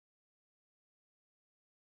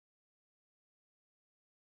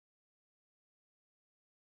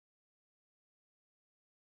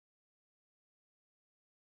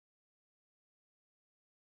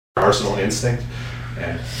Arsenal Instinct.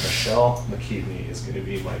 And Michelle Mckeaveny is going to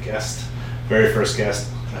be my guest, very first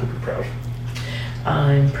guest. I hope you're proud.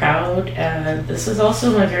 I'm proud, and this is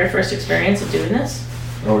also my very first experience of doing this.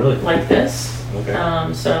 Oh, really? Like this. Okay.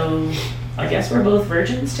 So I guess we're both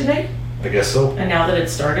virgins today. I guess so. And now that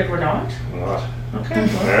it's started, we're not. We're not. Okay.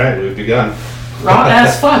 All right, we've begun. Raw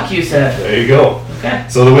as fuck, you said. There you go. Okay.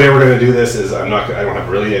 So the way we're going to do this is I don't have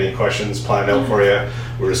really any questions planned out for you.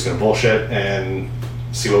 We're just going to bullshit and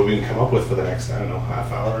see what we can come up with for the next, I don't know,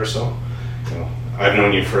 half hour or so. You know, I've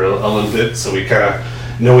known you for a little bit, so we kind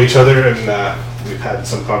of know each other, and we've had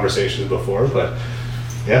some conversations before, but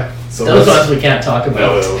yeah. So those ones we can't talk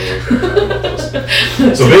about. No, we can't talk about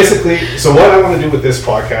those. So basically, what I want to do with this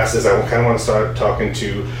podcast is I kind of want to start talking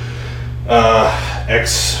to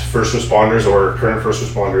ex-first responders or current first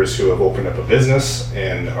responders who have opened up a business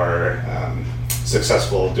and are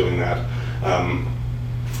successful doing that.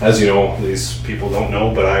 As you know, these people don't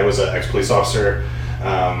know, but I was an ex-police officer,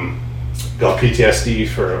 got PTSD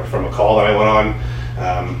from a call that I went on,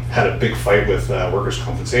 had a big fight with workers'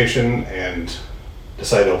 compensation, and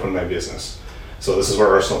decided to open my business. So this is where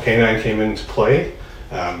Arsenal Canine came into play,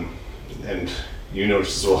 and you know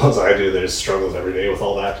just as well as I do, there's struggles every day with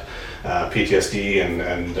all that PTSD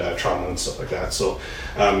and trauma and stuff like that. So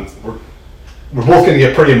we're both going to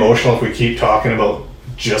get pretty emotional if we keep talking about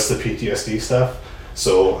just the PTSD stuff.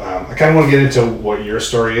 So I kind of want to get into what your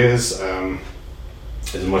story is,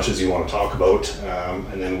 as much as you want to talk about,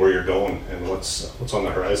 and then where you're going and what's on the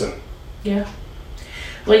horizon. Yeah.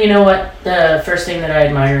 Well, you know what? The first thing that I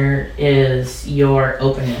admire is your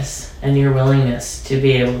openness and your willingness to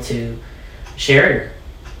be able to share,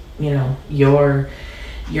 your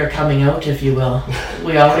coming out, if you will.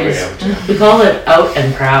 We always we call it out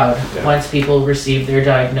and proud. Yeah. Once people receive their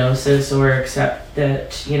diagnosis or accept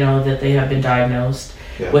that that they have been diagnosed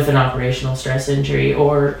with an operational stress injury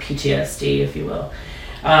or PTSD, if you will.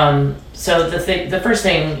 So the first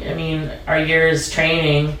thing, I mean, our years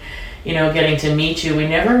training, getting to meet you, we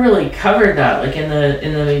never really covered that. Like in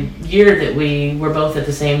the year that we were both at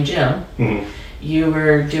the same gym, mm-hmm. You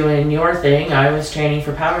were doing your thing, I was training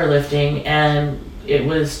for powerlifting, and it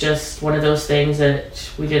was just one of those things that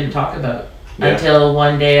we didn't talk about until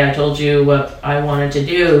one day I told you what I wanted to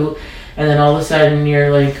do, and then all of a sudden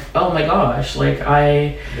you're like, oh my gosh, like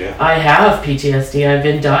I have PTSD, I've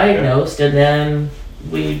been diagnosed, and then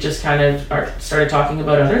we just kind of started talking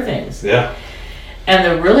about other things. Yeah. And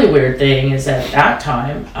the really weird thing is at that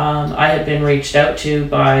time, I had been reached out to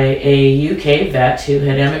by a UK vet who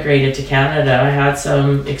had emigrated to Canada. I had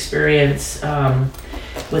some experience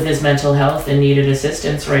with his mental health and needed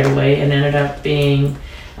assistance right away, and ended up being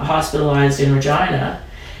hospitalized in Regina,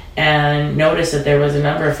 and noticed that there was a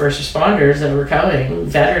number of first responders that were coming,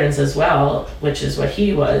 veterans as well, which is what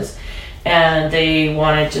he was. And they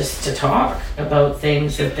wanted just to talk about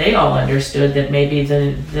things that they all understood that maybe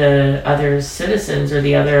the other citizens or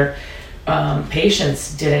the other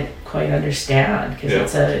patients didn't quite understand,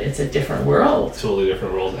 because it's a different world. Totally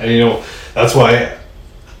different world. And that's why,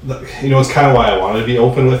 it's kind of why I wanted to be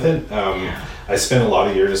open with it. I spent a lot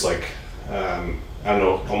of years I don't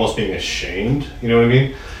know, almost being ashamed, you know what I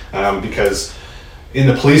mean? Because in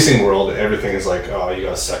the policing world, everything is like, oh, you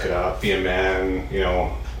gotta suck it up, be a man,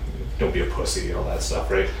 don't be a pussy, all that stuff,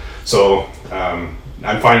 right? So I'm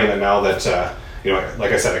finding that now that,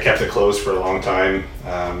 like I said, I kept it closed for a long time,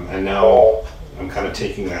 and now I'm kind of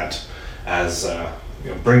taking that as,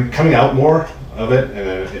 coming out more of it,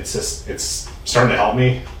 and it's starting to help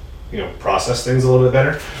me, process things a little bit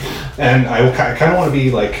better. And I kind of want to be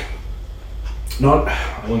like,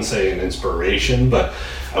 I wouldn't say an inspiration, but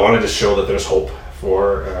I wanted to show that there's hope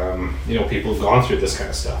for people who've gone through this kind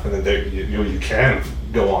of stuff, and that you can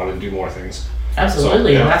go on and do more things.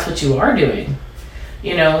 Absolutely. And that's what you are doing.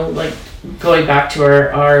 Like going back to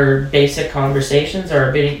our basic conversations,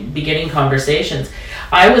 our beginning conversations,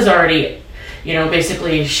 I was already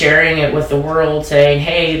basically sharing it with the world, saying,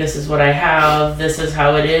 hey, this is what I have, this is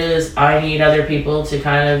how it is, I need other people to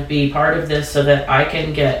kind of be part of this so that I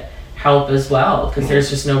can get help as well, because there's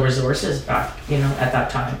just no resources back at that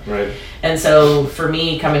time. Right. And so for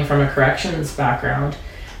me, coming from a corrections background,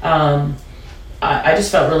 I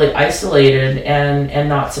just felt really isolated and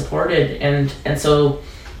not supported, and so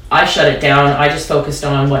I shut it down. I just focused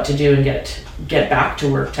on what to do and get back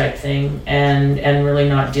to work type thing, and really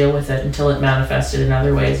not deal with it until it manifested in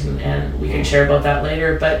other ways, and we can share about that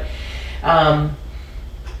later. But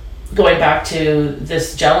going back to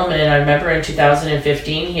this gentleman, I remember in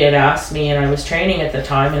 2015 he had asked me, and I was training at the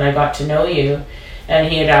time, and I got to know you, and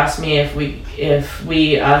he had asked me if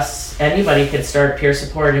anybody could start peer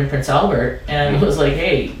support in Prince Albert, and it was like,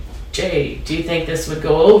 hey, Jay, do you think this would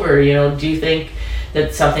go over? Do you think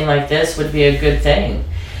that something like this would be a good thing?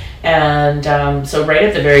 And so right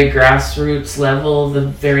at the very grassroots level, the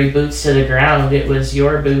very boots to the ground, it was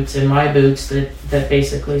your boots and my boots that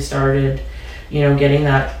basically started, getting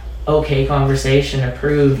that okay conversation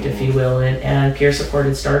approved, if you will, and peer support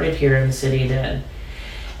had started here in the city then.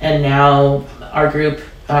 And now our group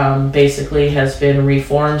basically has been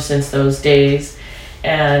reformed since those days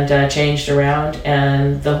and changed around,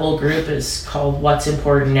 and the whole group is called What's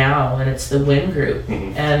Important Now, and it's the WIN group.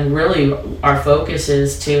 And really our focus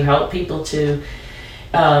is to help people to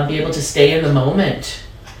be able to stay in the moment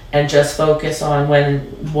and just focus on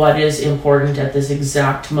what is important at this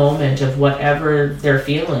exact moment of whatever they're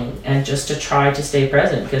feeling, and just to try to stay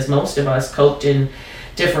present, because most of us coped in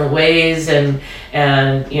different ways, and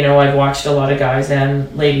I've watched a lot of guys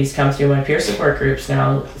and ladies come through my peer support groups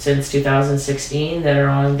now since 2016 that are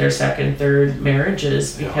on their second, third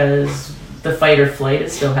marriages because the fight or flight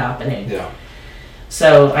is still happening. Yeah.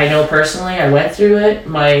 So I know personally, I went through it.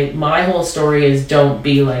 My whole story is don't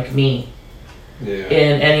be like me. Yeah.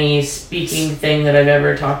 In any speaking thing that I've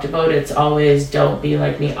ever talked about, it's always don't be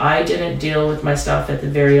like me. I didn't deal with my stuff at the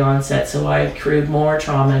very onset, so I accrued more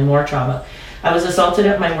trauma and more trauma. I was assaulted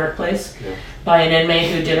at my workplace by an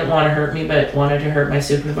inmate who didn't want to hurt me but wanted to hurt my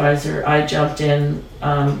supervisor. I jumped in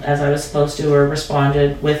as I was supposed to, or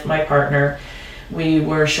responded with my partner. We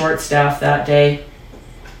were short-staffed that day.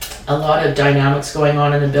 A lot of dynamics going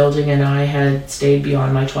on in the building, and I had stayed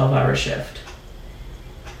beyond my 12-hour shift.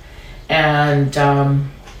 And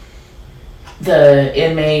the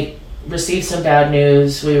inmate received some bad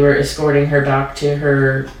news. We were escorting her back to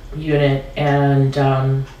her unit,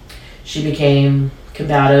 and she became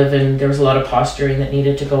combative, and there was a lot of posturing that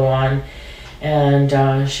needed to go on.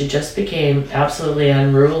 And she just became absolutely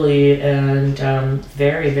unruly and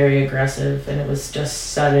very, very aggressive. And it was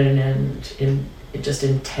just sudden and just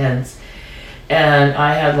intense. And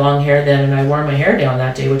I had long hair then, and I wore my hair down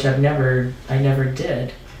that day, which I never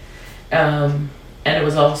did. And it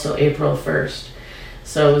was also April 1st.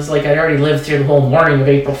 So it was like I'd already lived through the whole morning of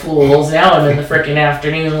April Fools. Now I'm in the frickin'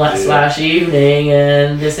 afternoon / evening,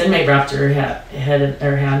 and this inmate wrapped her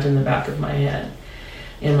hand in the back of my head,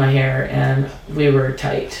 in my hair, and we were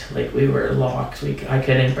tight. Like, we were locked. I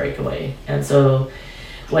couldn't break away. And so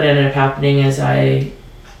what ended up happening is I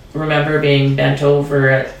remember being bent over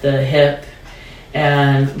at the hip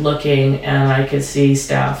and looking, and I could see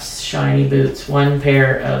staff's shiny boots, one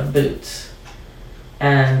pair of boots.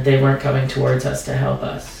 And they weren't coming towards us to help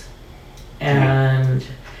us. And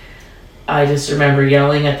I just remember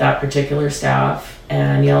yelling at that particular staff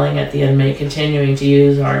and yelling at the inmate, continuing to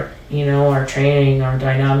use our training, our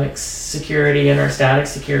dynamics security and our static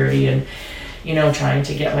security, and, trying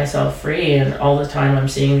to get myself free. And all the time I'm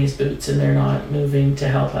seeing these boots and they're not moving to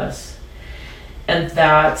help us. And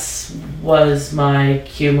that was my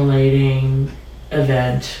accumulating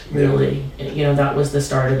event, really. That was the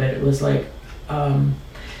start of it. It was like,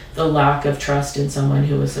 the lack of trust in someone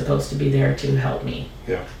who was supposed to be there to help me.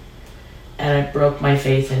 Yeah. And it broke my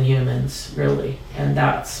faith in humans, really. And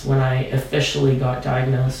that's when I officially got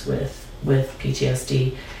diagnosed with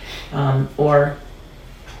PTSD, or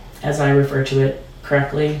as I refer to it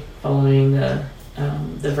correctly, following the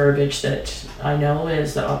verbiage that I know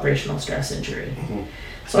is the operational stress injury. Mm-hmm.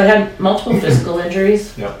 So I had multiple physical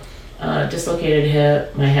injuries. Yep. Dislocated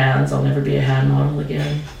hip, my hands. I'll never be a hand model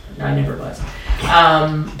again. I never was.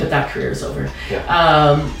 But that career is over.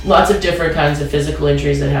 Yeah. Lots of different kinds of physical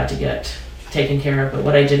injuries that had to get taken care of. But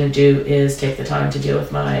what I didn't do is take the time to deal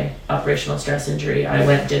with my operational stress injury. I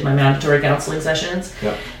went and did my mandatory counseling sessions,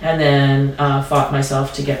 and then fought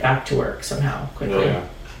myself to get back to work somehow quickly. Oh,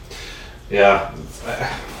 yeah.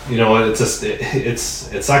 You know what? It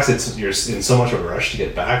sucks. You're in so much of a rush to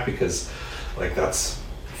get back, because, like, that's,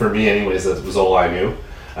 for me anyways, that was all I knew.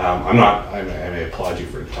 I may applaud you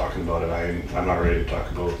for talking about it. I'm not ready to talk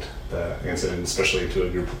about the incident, especially to a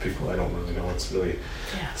group of people I don't really know. It's really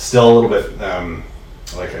still a little bit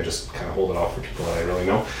like I just kind of hold it off for people that I really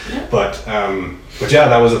know. Yeah. But yeah,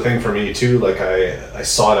 that was a thing for me too. Like, I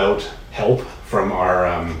sought out help from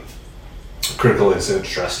our critical incident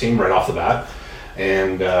stress team right off the bat,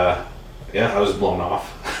 and I was blown off.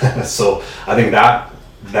 So I think that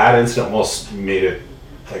incident almost made it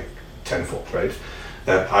like tenfold, right?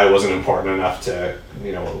 That I wasn't important enough to,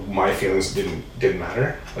 my feelings didn't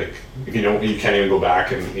matter. Like, if you can't even go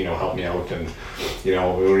back and, help me out, and, when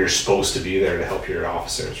you're supposed to be there to help your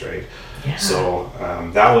officers, right? Yeah. So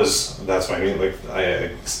that's what I mean. Like, I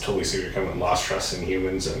totally see where you're coming. Lost trust in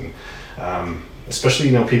humans, and especially,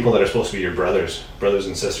 people that are supposed to be your brothers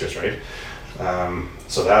and sisters, right?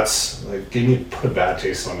 So that's like put a bad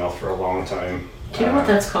taste in my mouth for a long time. Do you know what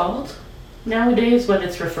that's called? Nowadays, what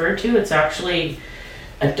it's referred to, it's actually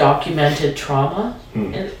a documented trauma.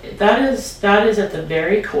 And that is at the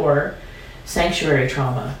very core sanctuary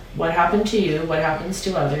trauma. What happened to you, what happens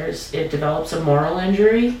to others, it develops a moral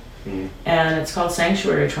injury, and it's called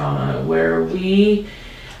sanctuary trauma, where we,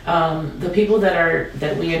 the people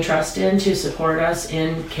that we entrust in to support us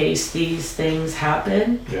in case these things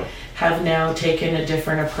happen, have now taken a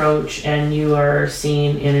different approach, and you are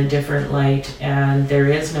seen in a different light, and there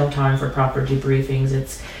is no time for proper debriefings.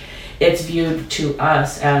 It's viewed to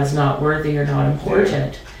us as not worthy or not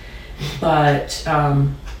important, but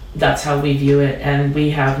that's how we view it, and we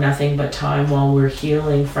have nothing but time while we're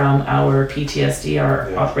healing from our PTSD,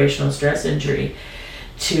 our operational stress injury,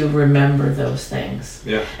 to remember those things.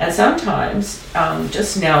 And sometimes,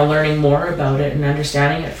 just now learning more about it and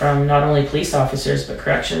understanding it from not only police officers, but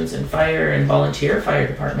corrections and fire and volunteer fire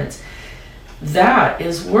departments, that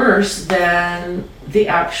is worse than the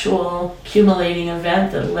actual accumulating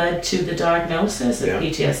event that led to the diagnosis of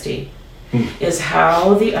PTSD. Is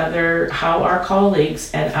how our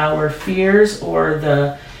colleagues and our fears, or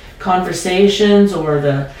the conversations, or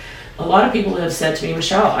a lot of people have said to me,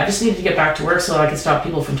 Michelle, I just needed to get back to work so I can stop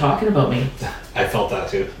people from talking about me. I felt that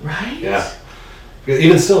too. Right? Yeah.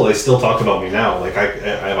 Even still, they still talk about me now. Like I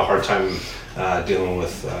have a hard time dealing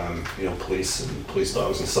with police and police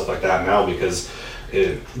dogs and stuff like that now, because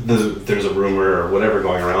there's a rumor or whatever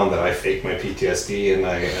going around that I faked my PTSD and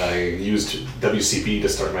I used WCP to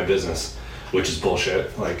start my business, which is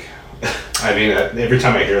bullshit. Like, I mean, every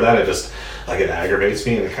time I hear that, it aggravates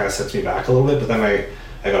me and it kind of sets me back a little bit. But then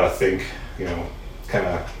I gotta think,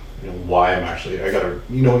 why I'm actually, you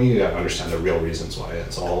gotta understand the real reasons why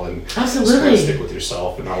it's all, and absolutely just kind of stick with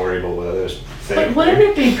yourself and not worry about what others think. But wouldn't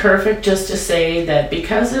it be perfect just to say that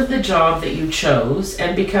because of the job that you chose,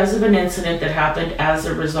 and because of an incident that happened as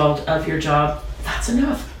a result of your job, that's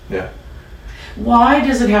enough? Yeah. Why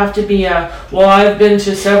does it have to be I've been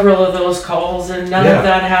to several of those calls and none of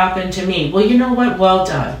that happened to me? Well, you know what? Well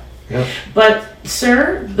done. Yeah. But,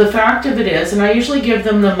 sir, the fact of it is, and I usually give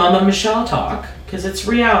them the Mama Michelle talk, because it's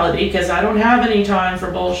reality, because I don't have any time for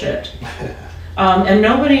bullshit. And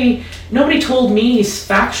nobody told me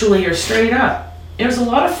factually or straight up. There's a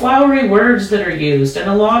lot of flowery words that are used, and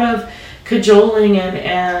a lot of cajoling,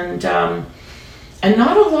 and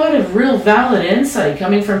not a lot of real valid insight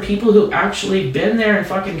coming from people who actually been there and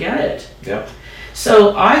fucking get it. Yep.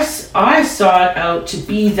 So I sought out to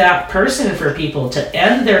be that person for people, to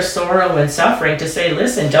end their sorrow and suffering, to say,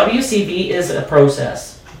 listen, WCB is a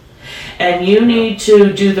process, and you need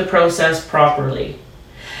to do the process properly.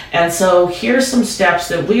 And so here's some steps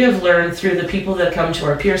that we have learned through the people that come to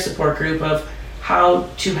our peer support group of how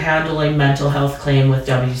to handle a mental health claim with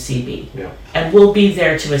WCB. Yeah. And we'll be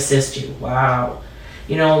there to assist you. Wow.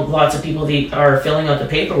 Lots of people are filling out the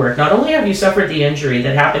paperwork. Not only have you suffered the injury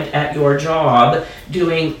that happened at your job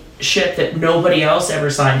doing shit that nobody else ever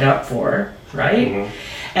signed up for, right? Mm-hmm.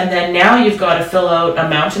 And then now you've got to fill out a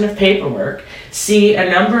mountain of paperwork, see a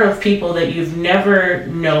number of people that you've never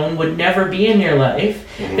known would never be in your life,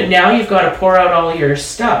 but now you've got to pour out all your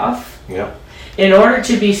stuff in order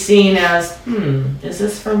to be seen as, is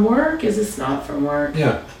this from work? Is this not from work?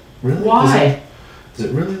 Yeah. Really? Why? Is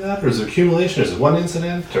it really that, or is it accumulation? Is it one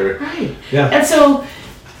incident? Or right. Yeah. And so,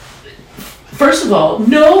 first of all,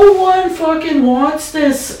 no one fucking wants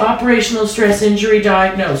this operational stress injury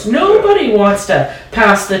diagnosed. Nobody wants to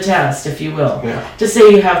pass the test, if you will, to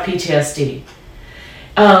say you have PTSD.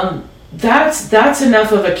 That's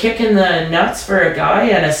enough of a kick in the nuts for a guy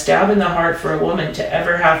and a stab in the heart for a woman to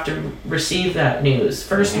ever have to receive that news,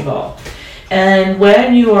 first of all. And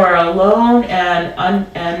when you are alone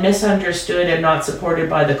and misunderstood and not supported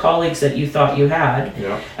by the colleagues that you thought you had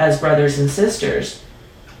as brothers and sisters,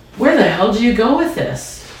 where the hell do you go with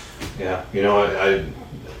this? Yeah,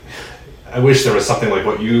 I wish there was something like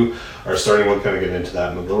what you are starting. We'll kind of get into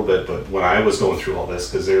that in a little bit, but when I was going through all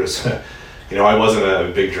this, because there's, I wasn't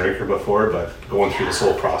a big drinker before, but going through this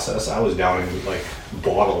whole process, I was down in like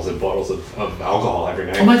bottles and bottles of alcohol every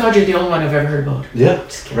night. Oh my God, you're the only one I've ever heard about. Yeah,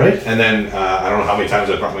 right? And then I don't know how many times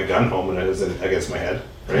I brought my gun home and it was against my head,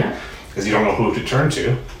 right? Because you don't know who to turn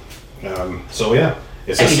to.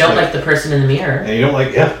 It's and you don't like the person in the mirror. And you don't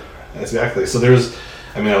like, exactly. So I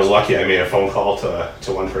was lucky. I made a phone call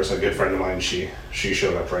to one person, a good friend of mine. She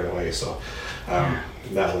showed up right away. So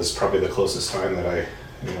that was probably the closest time that I,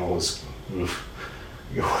 was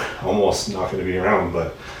almost not going to be around.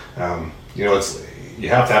 But, it's, you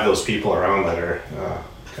have to have those people around that are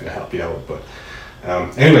kind of help you out. But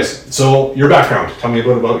Anyways, so your background. Tell me a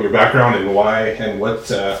bit about your background and why and what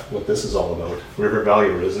this is all about. River Valley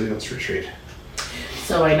Resillience Retreat.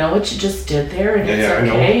 So I know what you just did there, and it's I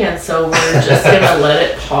okay. And so we're just gonna let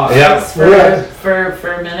it pause for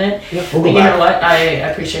a minute. Yeah, we'll go you back. know what? I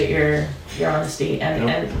appreciate your honesty,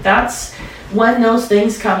 and that's when those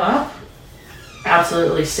things come up.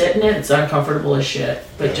 Absolutely, sit in it. It's uncomfortable as shit,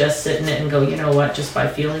 but just sit in it and go. You know what? Just by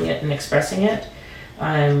feeling it and expressing it,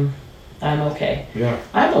 I'm okay. Yeah,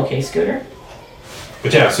 I'm okay, Scooter.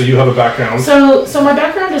 But yeah, so you have a background. So my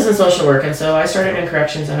background is in social work, and so I started in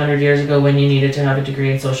corrections 100 years ago when you needed to have a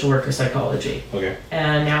degree in social work or psychology. Okay.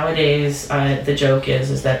 And nowadays, the joke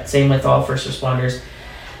is that same with all first responders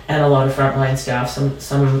and a lot of frontline staff.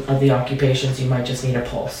 Some of the occupations you might just need a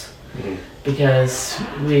pulse, because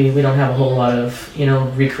we don't have a whole lot of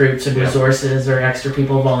recruits and resources or extra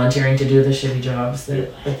people volunteering to do the shitty jobs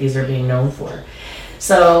that these are being known for.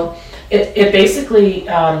 So it basically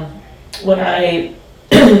when I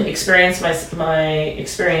experienced my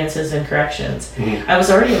experiences in corrections, I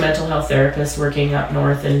was already a mental health therapist working up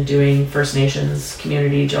north and doing First Nations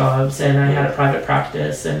community jobs, and I had a private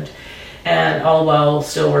practice and all while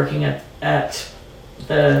still working at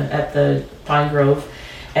the Pine Grove.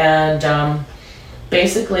 And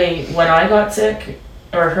basically when I got sick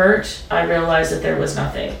or hurt, I realized that there was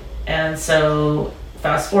nothing. And so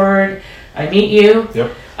fast forward, I meet you.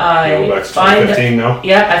 Yep. I find now.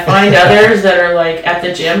 Yeah, I find others that are like at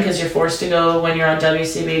the gym, because you're forced to go when you're on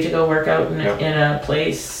WCB to go work out in a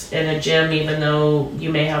place, in a gym, even though you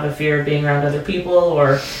may have a fear of being around other people,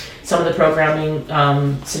 or some of the programming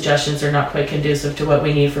suggestions are not quite conducive to what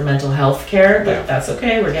we need for mental health care, but that's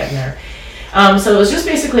okay, we're getting there. So it was just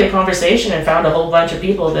basically a conversation, and found a whole bunch of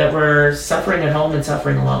people that were suffering at home and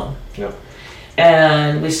suffering alone. Yep.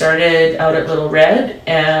 And we started out at Little Red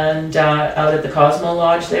and out at the Cosmo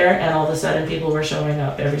Lodge there, and all of a sudden people were showing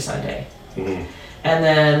up every Sunday. And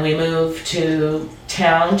then we moved to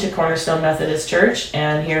town to Cornerstone Methodist Church,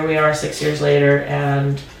 and here we are 6 years later,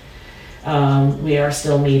 and we are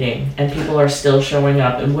still meeting, and people are still showing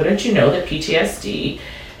up. And wouldn't you know that PTSD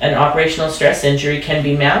and operational stress injury can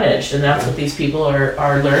be managed, and that's what these people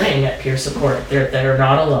are learning at peer support, that are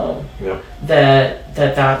not alone. Yep.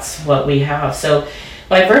 That's what we have. So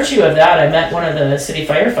by virtue of that, I met one of the city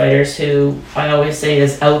firefighters who I always say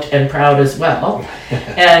is out and proud as well.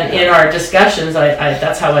 And in our discussions,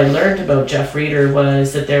 that's how I learned about Jeff Reeder,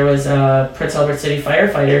 was that there was a Prince Albert City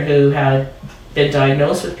firefighter who had been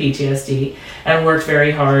diagnosed with PTSD and worked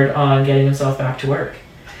very hard on getting himself back to work.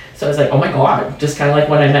 So I was like, oh my God, just kind of like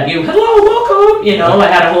when I met you, hello, welcome. I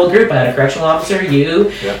had a whole group. I had a correctional officer, you.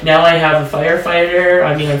 Yep. Now I have a firefighter.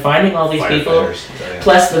 I mean, I'm finding all these people,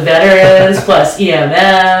 plus the veterans, plus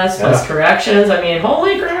EMS, plus corrections. I mean,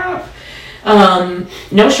 holy crap.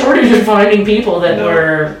 No shortage of finding people that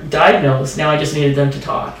were diagnosed. Now I just needed them to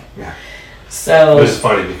talk. Yeah. So it's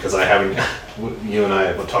funny because you and I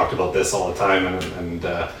have talked about this all the time, and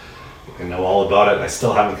I know all about it. I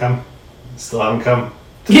still haven't come.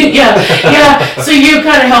 Yeah. So you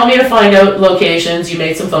kind of helped me to find out locations. You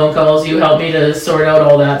made some phone calls. You helped me to sort out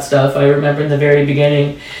all that stuff. I remember in the very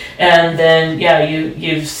beginning. And then,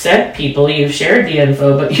 you've sent people, you've shared the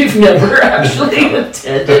info, but you've never actually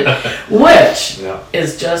attended, which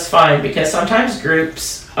is just fine, because sometimes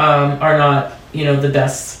groups are not, the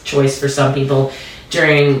best choice for some people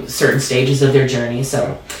during certain stages of their journey.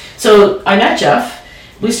 So I met Jeff.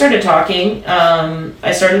 We started talking.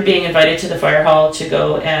 I started being invited to the fire hall to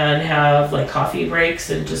go and have like coffee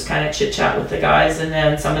breaks and just kind of chit chat with the guys. And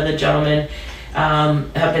then some of the gentlemen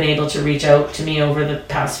have been able to reach out to me over the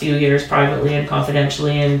past few years privately and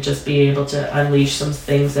confidentially, and just be able to unleash some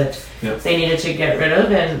things that they needed to get rid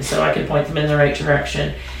of, and so I could point them in the right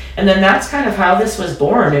direction. And then that's kind of how this was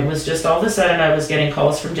born. It was just all of a sudden I was getting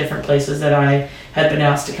calls from different places that I had been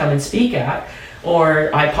asked to come and speak at,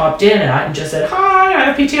 or I popped in at and just said, hi, I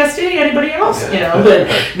have PTSD, anybody else?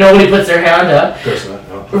 But nobody puts their hand up. Of course not,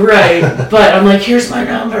 no. Right, but I'm like, here's my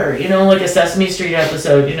number, like a Sesame Street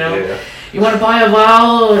episode, You want to buy a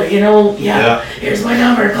vowel, here's my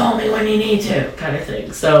number, call me when you need to, kind of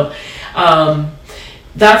thing. So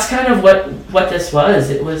that's kind of what this was.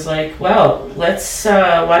 It was like, well, let's,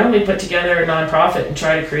 why don't we put together a nonprofit and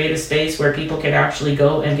try to create a space where people can actually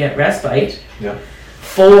go and get respite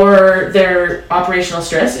for their operational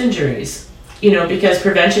stress injuries, because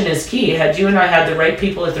prevention is key. Had you and I had the right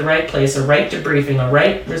people at the right place, a right debriefing, a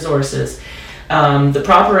right resources, the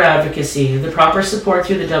proper advocacy, the proper support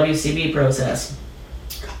through the WCB process,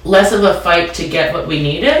 less of a fight to get what we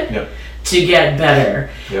needed, to get better,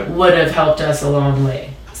 would have helped us a long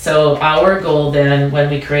way. So our goal then, when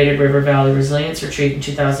we created River Valley Resilience Retreat in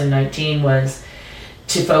 2019, was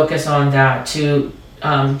to focus on that. To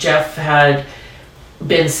Jeff had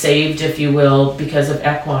been saved, if you will, because of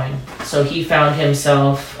equine. So he found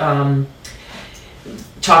himself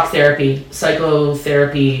talk therapy,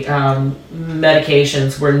 psychotherapy,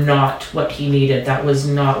 medications were not what he needed. That was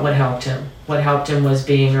not what helped him. What helped him was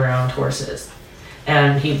being around horses.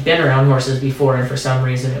 And he'd been around horses before, and for some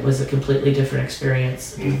reason it was a completely different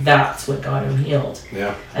experience. That's what got him healed.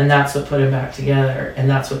 Yeah. And that's what put him back together, and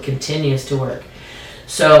that's what continues to work.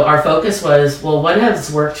 So our focus was, well, what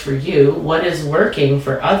has worked for you? What is working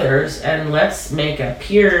for others? And let's make a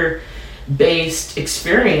peer-based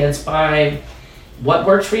experience by what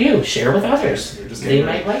worked for you. Share with others. They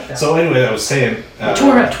might like that. So anyway, I was saying...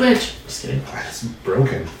 tour at Twitch. Just kidding. It's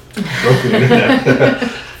broken. Broken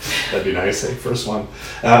internet. That'd be nice, first one.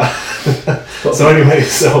 So anyway,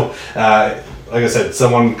 like I said,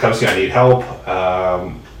 someone comes to you, I need help.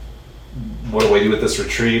 What do I do with this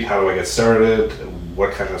retreat? How do I get started?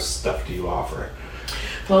 What kind of stuff do you offer?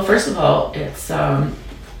 Well, first of all, it's the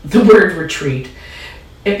word retreat.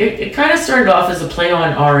 It kind of started off as a play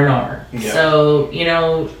on R&R. Yeah. So,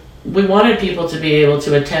 we wanted people to be able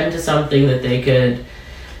to attend to something that they could,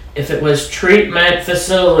 if it was treatment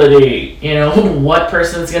facility, what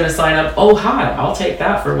person's going to sign up? Oh, hi, I'll take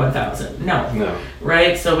that for $1,000. No.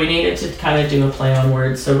 Right? So we needed to kind of do a play on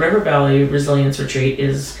words. So River Valley Resillience Retreat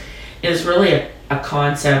is really a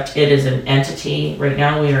concept. It is an entity. Right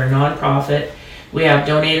now we are a nonprofit. We have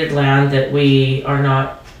donated land that we are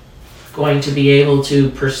not going to be able to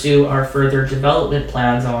pursue our further development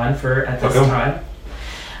plans on at this time.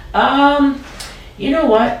 You know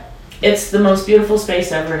what? It's the most beautiful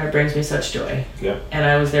space ever, and it brings me such joy. Yeah. And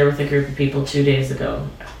I was there with a group of people 2 days ago.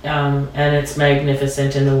 And it's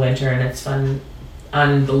magnificent in the winter, and it's fun,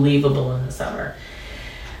 unbelievable in the summer.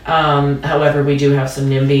 However, we do have some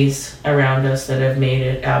NIMBYs around us that have made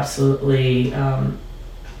it absolutely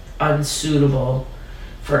unsuitable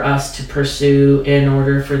for us to pursue in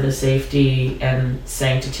order for the safety and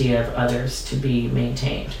sanctity of others to be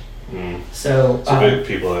maintained. So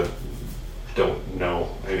people that don't know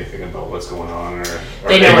anything about what's going on, or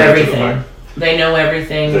they know everything. They know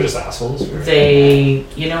everything. They're just assholes.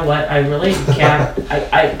 You know what? I really can't.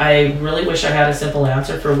 I really wish I had a simple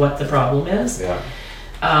answer for what the problem is. Yeah.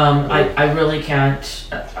 I really can't.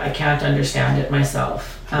 I can't understand it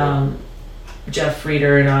myself. Jeff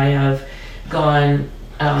Frieder and I have gone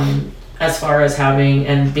as far as having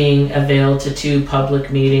and being availed to 2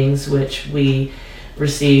 public meetings, which we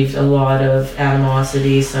received a lot of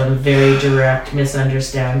animosity, some very direct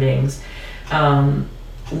misunderstandings.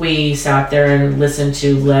 We sat there and listened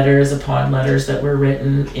to letters upon letters that were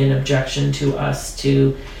written in objection to us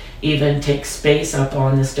to even take space up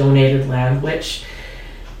on this donated land, which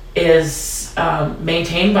is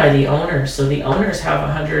maintained by the owners. So the owners have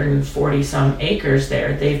 140 some acres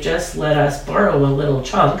there. They've just let us borrow a little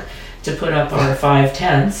chunk to put up our 5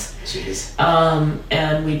 tents. Jeez.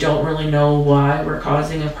 And we don't really know why we're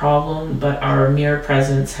causing a problem, but our mere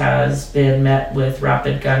presence has been met with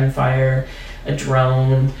rapid gunfire, a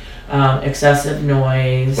drone, excessive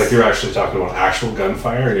noise. Like, you're actually talking about actual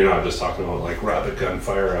gunfire, you're not just talking about like rapid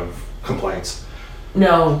gunfire of complaints?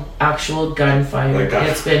 No, actual gunfire. Like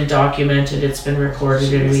it's been documented, it's been recorded.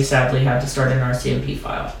 Jeez. And we sadly had to start an RCMP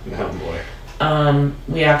file. Oh boy.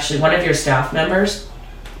 We actually, one of your staff members,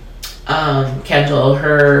 Kendall,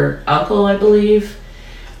 her uncle, I believe,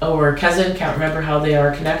 or cousin, can't remember how they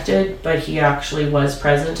are connected, but he actually was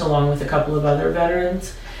present along with a couple of other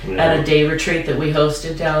veterans at a day retreat that we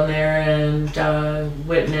hosted down there, and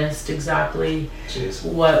witnessed exactly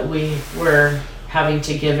what we were having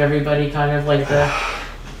to give everybody, kind of like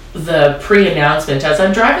the pre-announcement. As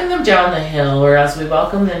I'm driving them down the hill, or as we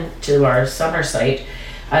welcome them to our summer site,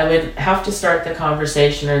 I would have to start the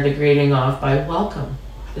conversation or the greeting off by welcome.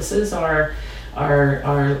 This is our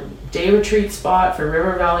day retreat spot for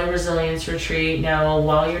River Valley Resilience Retreat. Now,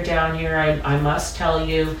 while you're down here, I must tell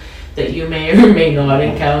you that you may or may not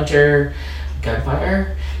encounter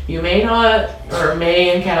gunfire. You may not or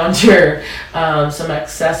may encounter some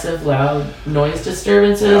excessive loud noise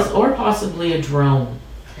disturbances, or possibly a drone.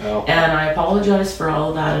 Oh. And I apologize for all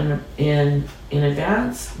of that in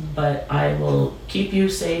advance, but I will keep you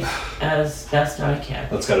safe as best I can.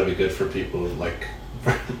 That's got to be good for people like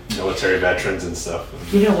military veterans and stuff.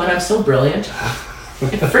 You know what? I'm so brilliant.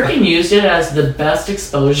 I freaking used it as the best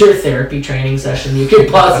exposure therapy training session you could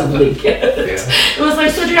possibly get. Yeah. It was like,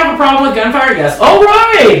 so do you have a problem with gunfire? Yes. All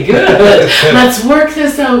right, good. Let's work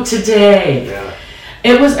this out today. Yeah.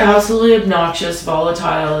 It was absolutely obnoxious,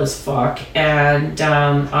 volatile as fuck, and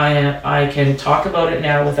I can talk about it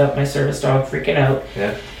now without my service dog freaking out.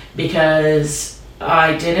 Yeah. Because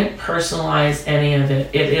I didn't personalize any of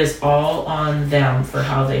it. It is all on them for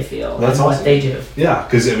how they feel That's and awesome. what they do. Yeah,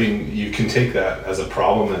 because I mean, you can take that as a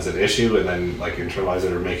problem, as an issue, and then like internalize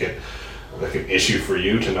it or make it like an issue for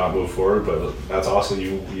you to not move forward. But that's awesome.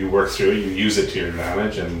 You work through it. You use it to your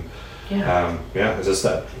advantage, and it's just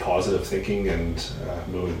that positive thinking and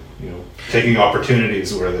moving. Taking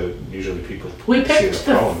opportunities where usually people we see picked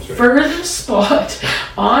the problems. The right? furthest spot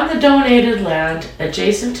on the donated land,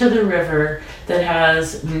 adjacent to the river, that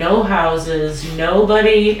has no houses,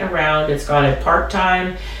 nobody around. It's got a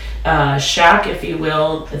part-time shack, if you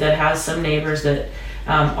will, that has some neighbors that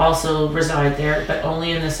also reside there, but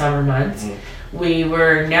only in the summer months. Mm-hmm. We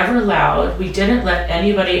were never allowed. We didn't let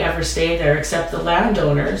anybody ever stay there except the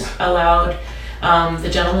landowners allowed the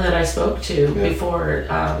gentleman that I spoke to before,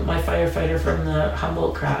 my firefighter from the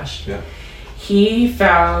Humboldt crash. Yeah. He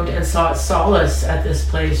found and sought solace at this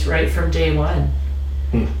place right from day one.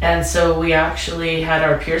 And so we actually had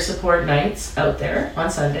our peer support nights out there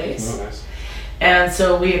on Sundays. Oh, nice. And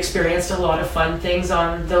so we experienced a lot of fun things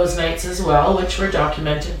on those nights as well, which were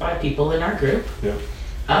documented by people in our group. Yeah.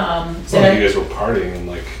 So you guys were partying and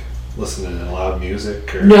like listening to loud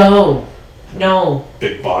music? Or No.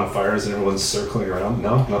 Big bonfires and everyone's circling around?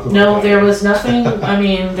 No? Nothing No, like that? there was nothing. I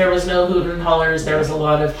mean, there was no hoot and hollers. There was a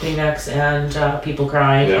lot of Kleenex and people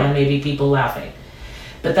crying and maybe people laughing.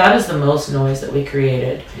 But that is the most noise that we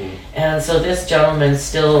created. And so this gentleman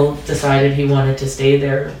still decided he wanted to stay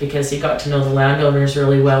there because he got to know the landowners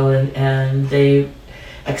really well and they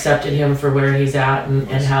accepted him for where he's at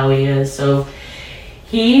and how he is. So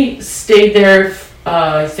he stayed there.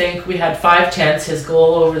 I think we had 5 tents. His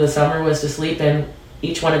goal over the summer was to sleep in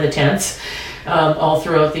each one of the tents all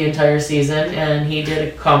throughout the entire season, and he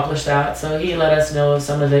did accomplish that. So he let us know of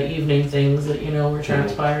some of the evening things that were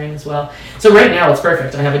transpiring as well. So right now it's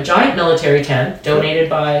perfect. I have a giant military tent donated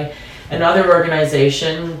by another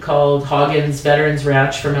organization called Hoggins Veterans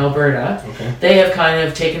Ranch from Alberta. Okay. They have kind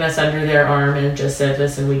of taken us under their arm and just said,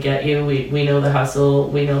 listen, we get you. We know the hustle.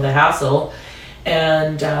 We know the hassle.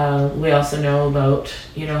 And we also know about,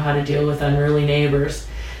 how to deal with unruly neighbors.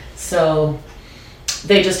 So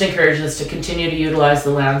they just encourage us to continue to utilize the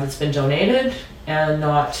land that's been donated and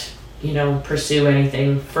not, pursue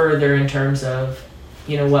anything further in terms of,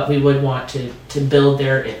 what we would want to build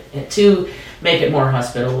there to make it more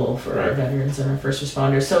hospitable for our veterans and our first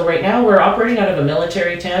responders. So right now we're operating out of a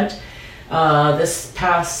military tent. This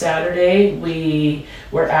past Saturday, we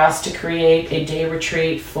were asked to create a day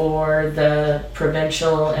retreat for the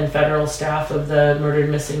provincial and federal staff of the Murdered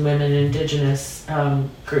Missing Women Indigenous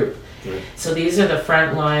group. Right. So these are the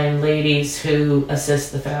frontline ladies who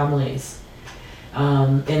assist the families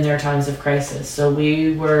in their times of crisis. So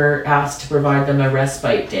we were asked to provide them a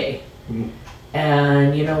respite day. Mm-hmm.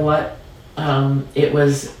 And you know what? It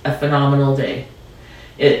was a phenomenal day.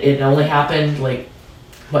 It only happened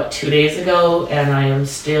 2 days ago, and I am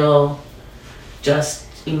still just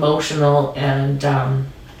emotional and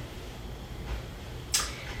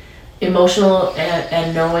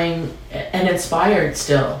knowing and inspired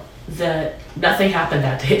still that nothing happened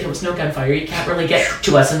that day. There was no gunfire. You can't really get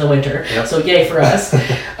to us in the winter. Yep. So yay for us.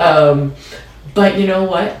 But you know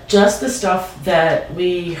what? Just the stuff that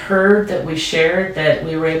we heard, that we shared, that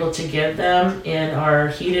we were able to give them in our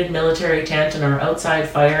heated military tent and our outside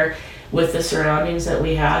fire with the surroundings that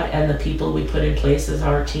we had and the people we put in place as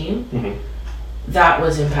our team, that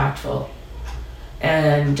was impactful.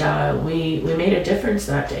 And we made a difference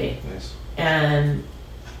that day. Nice. And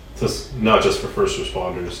so it's not just for first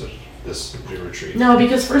responders, this retreat. No,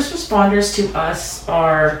 because first responders to us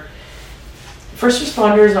are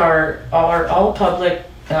all public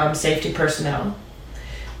safety personnel.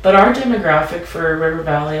 But our demographic for River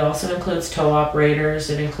Valley also includes tow operators,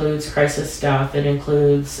 it includes crisis staff, it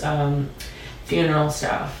includes funeral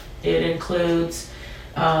staff, it includes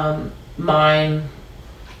mine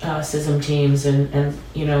SISM teams and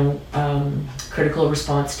critical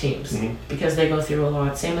response teams, because they go through a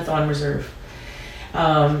lot. Same with on reserve.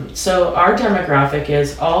 So our demographic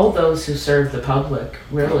is all those who serve the public,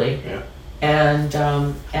 really, and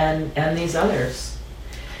these others.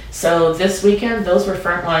 So this weekend, those were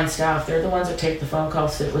frontline staff. They're the ones that take the phone call,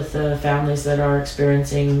 sit with the families that are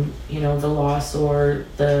experiencing, the loss or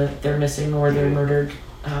they're missing or their murdered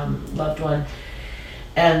loved one.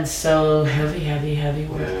 And so heavy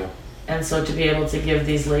work. Yeah. And so to be able to give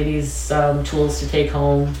these ladies tools to take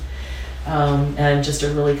home and just a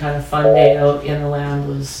really kind of fun day out in the land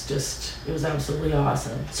it was absolutely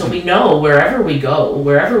awesome. So we know wherever we go,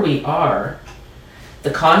 wherever we are, the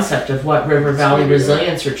concept of what River Valley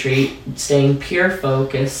Resilience Retreat, staying pure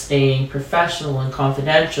focused, staying professional and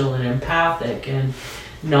confidential and empathic and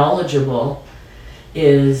knowledgeable,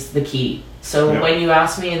 is the key. So when you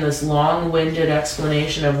ask me in this long-winded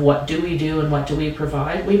explanation of what do we do and what do we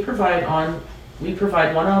provide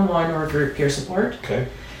one-on-one or group peer support. Okay.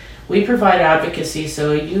 We provide advocacy,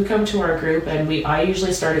 so you come to our group and I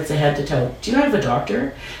usually start at the head to toe. Do you have a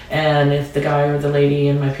doctor? And if the guy or the lady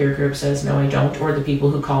in my peer group says, no, I don't, or the people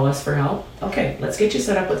who call us for help, okay, let's get you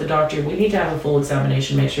set up with a doctor. We need to have a full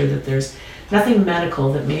examination, make sure that there's nothing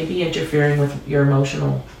medical that may be interfering with your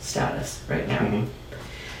emotional status right now. Mm-hmm.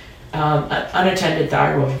 Unattended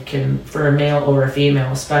thyroid can, for a male or a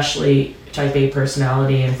female, especially type A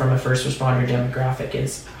personality and from a first responder demographic,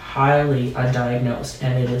 is highly undiagnosed,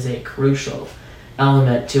 and it is a crucial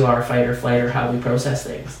element to our fight or flight or how we process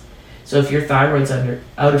things. So if your thyroid's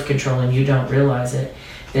out of control and you don't realize it,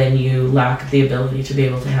 then you lack the ability to be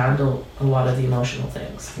able to handle a lot of the emotional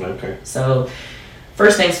things. Okay. So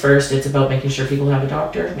first things first, it's about making sure people have a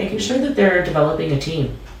doctor, making sure that they're developing a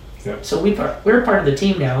team. Yep. So we're part of the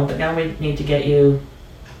team now, but now we need to get you,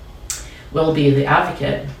 we'll be the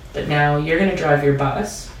advocate, but now you're going to drive your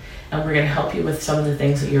bus and we're going to help you with some of the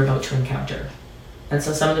things that you're about to encounter. And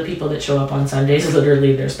so some of the people that show up on Sundays,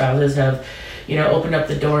 literally their spouses have, opened up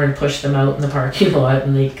the door and pushed them out in the parking lot,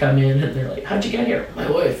 and they come in and they're like, how'd you get here? My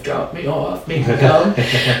wife dropped me off, made me come.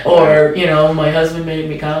 Or, my husband made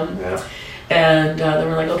me come. Yeah. And then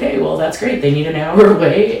we're like, okay, well, that's great. They need an hour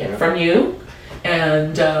away from you.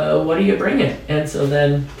 And what are you bringing? And so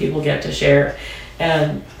then people get to share.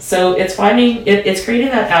 And so it's it's creating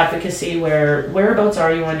that advocacy where, whereabouts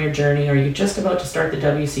are you on your journey? Are you just about to start the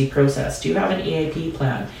WC process? Do you have an EAP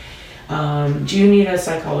plan? Do you need a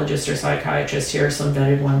psychologist or psychiatrist? Here are some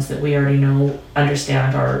vetted ones that we already know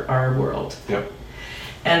understand our world. Yep.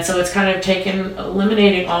 And so it's kind of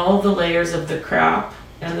eliminating all the layers of the crap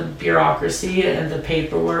and the bureaucracy and the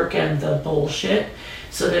paperwork and the bullshit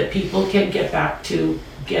so that people can get back to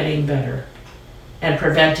getting better and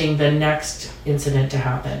preventing the next incident to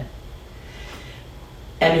happen.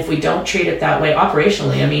 And if we don't treat it that way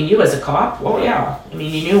operationally, you as a cop, well, yeah,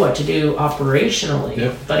 you knew what to do operationally,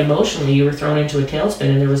 yep. But emotionally you were thrown into a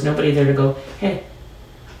tailspin and there was nobody there to go, hey,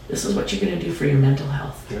 this is what you're going to do for your mental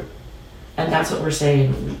health. Yep. And that's what we're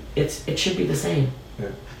saying. It should be the same.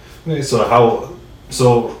 Yeah. Okay,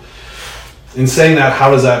 so in saying that,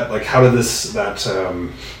 how did that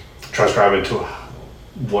transcribe into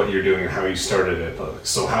what you're doing and how you started it?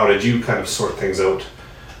 So how did you kind of sort things out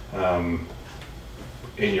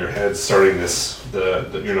in your head starting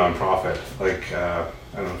your nonprofit? I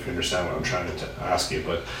don't know if you understand what I'm trying to ask you,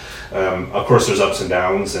 but of course there's ups and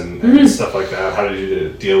downs and Mm-hmm. stuff like that. How did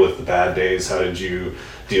you deal with the bad days? How did you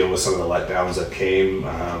deal with some of the letdowns that came?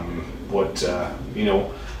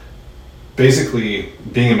 Basically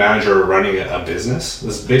being a manager or running a business,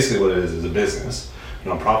 this is basically what it is a business, a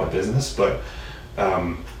nonprofit business, but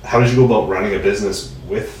how did you go about running a business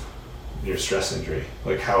with your stress injury?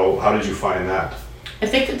 How did you find that? I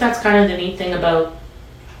think that's kind of the neat thing about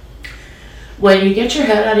when you get your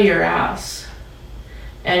head out of your ass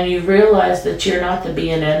and you realize that you're not the be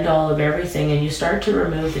and end all of everything, and you start to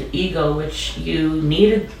remove the ego, which you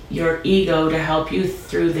needed your ego to help you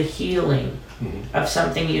through the healing mm-hmm. of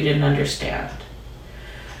something you didn't understand.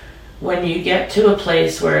 When you get to a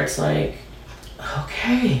place where it's like,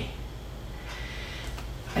 okay,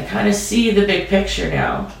 I kind of see the big picture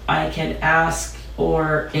now. I can ask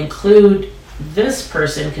or include this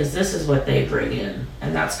person because this is what they bring in.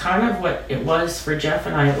 And that's kind of what it was for Jeff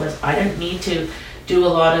and I didn't need to do a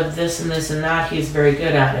lot of this and this and that. He's very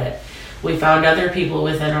good at it. We found other people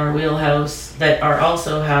within our wheelhouse that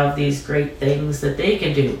also have these great things that they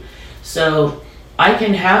can do. So I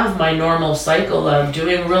can have my normal cycle of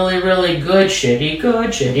doing really, really good, shitty,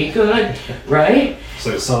 good, right? It's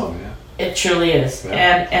like a song, yeah. It truly is.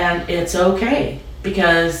 Yeah. And it's okay,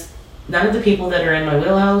 because none of the people that are in my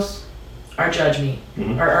wheelhouse are judging me,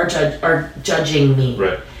 mm-hmm. are judging me,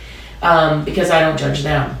 right? Because I don't judge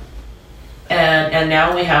them. And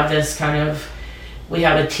now we have this we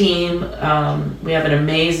have a team. We have an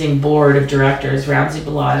amazing board of directors. Ramsey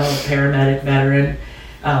Belisle, paramedic veteran.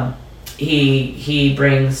 He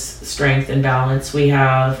brings strength and balance. We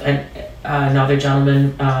have another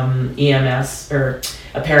gentleman, EMS, or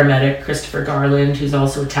a paramedic, Christopher Garland, who's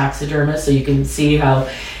also a taxidermist, so you can see how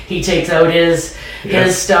he takes out his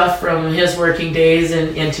stuff from his working days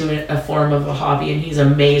and into a form of a hobby, and he's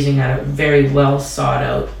amazing at it, very well sought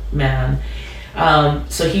out man.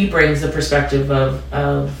 So he brings the perspective of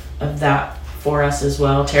that for us as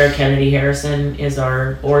well. Tara Kennedy Harrison is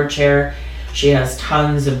our board chair. She has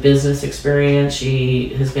tons of business experience. She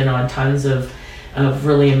has been on tons of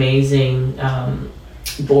really amazing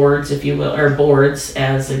boards, if you will, or boards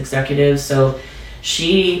as executives. So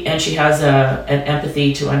She has an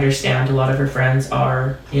empathy to understand. A lot of her friends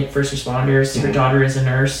are first responders. Her daughter is a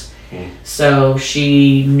nurse. So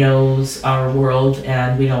she knows our world,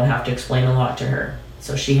 and we don't have to explain a lot to her.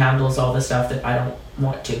 So she handles all the stuff that I don't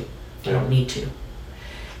want to. I don't need to.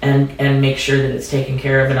 And make sure that it's taken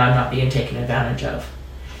care of and I'm not being taken advantage of.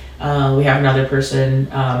 We have another person.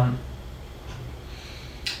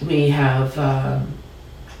 We have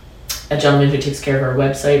a gentleman who takes care of our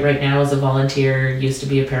website right now as a volunteer, used to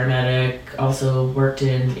be a paramedic, also worked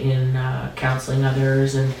in counseling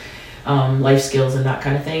others and life skills and that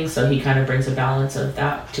kind of thing. So he kind of brings a balance of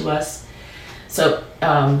that to us. So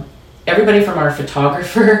everybody from our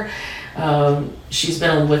photographer, she's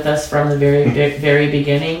been with us from the very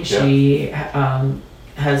beginning. She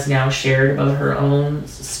has now shared about her own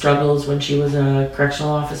struggles when she was a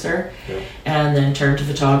correctional officer, and then turned to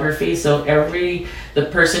photography. So the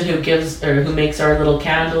person who gives or who makes our little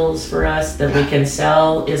candles for us that we can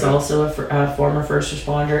sell is also a former first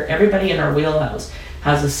responder. Everybody in our wheelhouse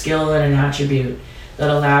has a skill and an attribute that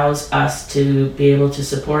allows us to be able to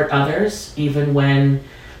support others even when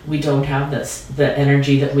we don't have the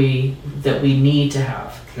energy that we need to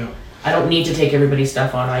have. I don't need to take everybody's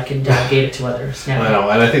stuff on. I can delegate it to others now. I know,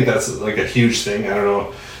 and I think that's like a huge thing. I don't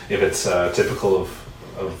know if it's typical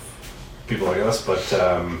of people like us, but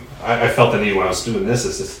I felt the need when I was doing this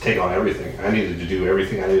is to take on everything. I needed to do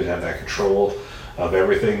everything. I needed to have that control of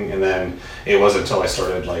everything, and then it wasn't until I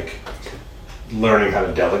started like learning how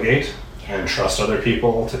to delegate and trust other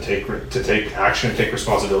people to take action, take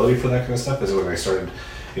responsibility for that kind of stuff is when I started,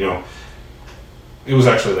 it was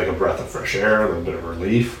actually like a breath of fresh air, a little bit of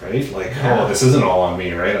relief, right? Like, oh, this isn't all on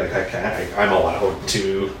me, right? Like I'm allowed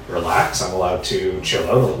to relax. I'm allowed to chill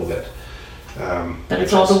out a little bit. But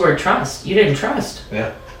it's all the word trust. You didn't trust.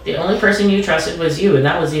 Yeah. The only person you trusted was you, and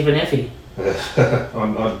that was even iffy.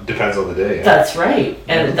 Depends on the day. Yeah. That's right.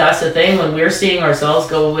 And that's the thing, when we're seeing ourselves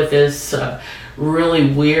go with this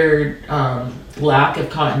really weird lack of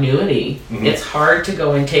continuity, it's hard to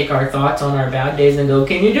go and take our thoughts on our bad days and go,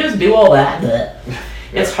 can you just do all that?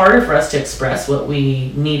 It's harder for us to express what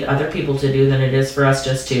we need other people to do than it is for us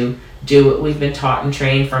just to do what we've been taught and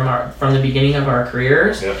trained from the beginning of our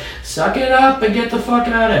careers. Suck it up and get the fuck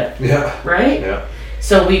at it. Right?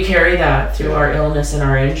 So we carry that through our illness and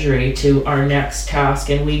our injury to our next task,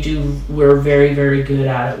 and we're very, very good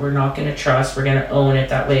at it. We're not going to trust. We're going to own it.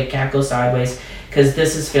 That way it can't go sideways, because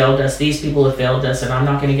this has failed us. These people have failed us, and I'm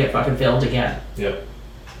not going to get fucking failed again.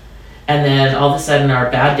 And then all of a sudden our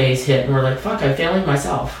bad days hit, and we're like, fuck, I'm failing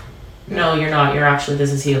myself. No, you're not. You're actually,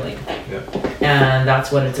 this is healing. And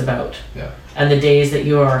that's what it's about. And the days that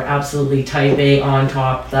you are absolutely type A on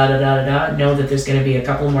top, know that there's going to be a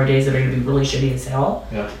couple more days that are going to be really shitty as hell.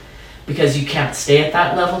 Because you can't stay at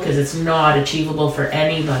that level, because it's not achievable for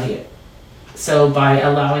anybody. So by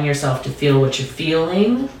allowing yourself to feel what you're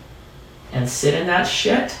feeling and sit in that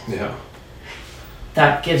shit,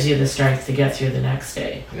 that gives you the strength to get through the next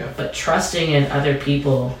day. But trusting in other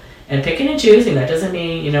people and picking and choosing, that doesn't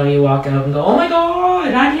mean, you walk out and go, oh my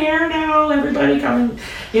God, I'm here now, everybody come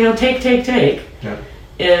and, take.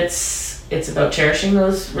 It's about cherishing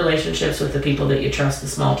those relationships with the people that you trust the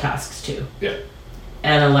small tasks to.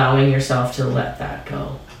 And allowing yourself to let that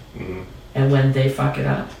go. And when they fuck it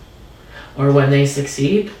up, or when they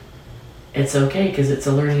succeed, it's okay, because it's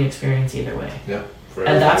a learning experience either way.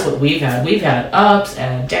 And that's what we've had. We've had ups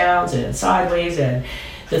and downs and sideways, and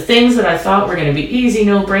the things that I thought were going to be easy,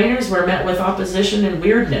 no-brainers, were met with opposition and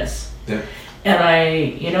weirdness. And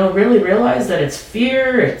I, really realized that it's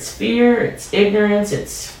fear, it's ignorance,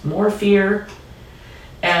 it's more fear.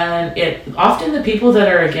 And often the people that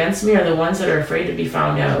are against me are the ones that are afraid to be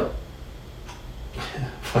found out.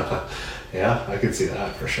 I can see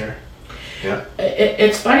that for sure.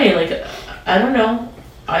 It's funny, like, I don't know,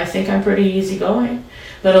 I think I'm pretty easygoing,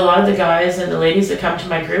 but a lot of the guys and the ladies that come to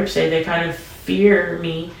my group say they kind of fear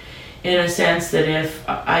me, in a sense that if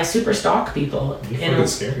I super stalk people. You're fucking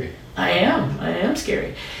scary. I am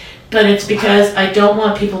scary. But it's because I don't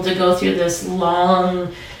want people to go through this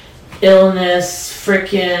long illness,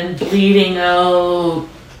 freaking bleeding out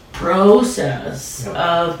process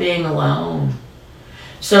of being alone.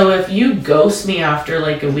 So if you ghost me after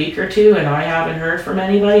like a week or two and I haven't heard from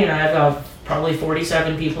anybody, and I've got probably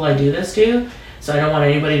 47 people I do this to, so I don't want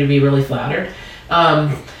anybody to be really flattered.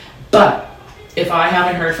 But if I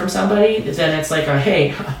haven't heard from somebody, then it's like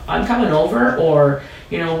hey, I'm coming over, or,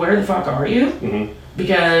 where the fuck are you?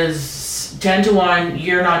 Because 10 to 1,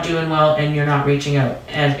 you're not doing well and you're not reaching out.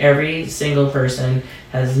 And every single person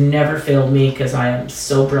has never failed me, because I am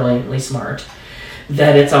so brilliantly smart,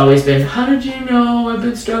 that it's always been, how did you know I've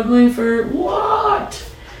been struggling for what?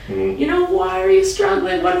 You know, why are you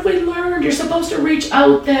struggling? What have we learned? You're supposed to reach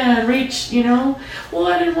out then. Well,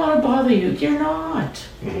 I didn't want to bother you. You're not.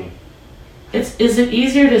 Is it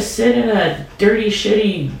easier to sit in a dirty,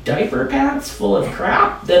 shitty diaper pants full of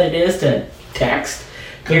crap than it is to text?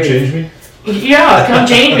 Come change me? Yeah, come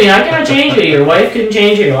change me. I cannot change you. Your wife couldn't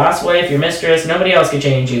change you. Your last wife, your mistress, nobody else can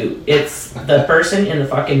change you. It's the person in the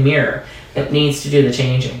fucking mirror that needs to do the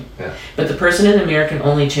changing. Yeah. But the person in the mirror can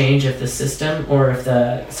only change if the system or if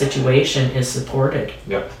the situation is supported.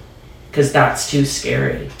 Yep. Because that's too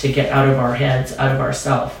scary to get out of our heads, out of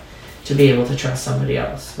ourselves, to be able to trust somebody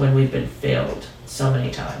else when we've been failed so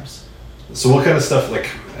many times. So what kind of stuff, like,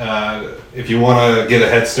 if you want to get a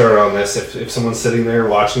head start on this, if someone's sitting there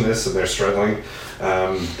watching this and they're struggling,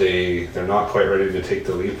 they're not quite ready to take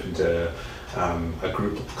the leap into a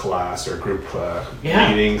group class or a group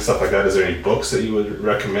meeting, stuff like that, is there any books that you would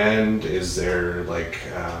recommend? Is there, like,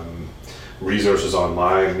 resources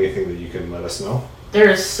online, anything that you can let us know? There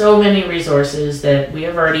are so many resources that we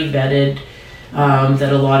have already vetted,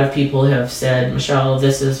 that a lot of people have said, Michelle,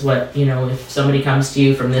 this is what, if somebody comes to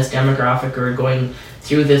you from this demographic or going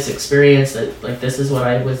through this experience, that, like, this is what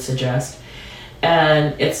I would suggest.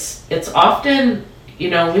 And it's often,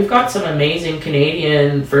 we've got some amazing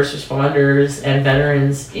Canadian first responders and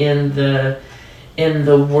veterans in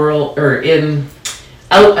the world, or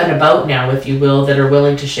out and about now, if you will, that are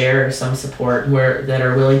willing to share some support, that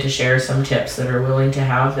are willing to share some tips, that are willing to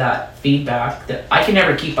have that feedback that I can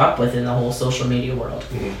never keep up with in the whole social media world.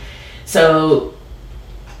 So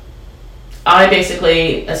I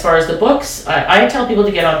basically, as far as the books, I tell people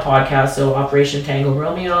to get on podcasts. So Operation Tango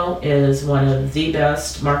Romeo is one of the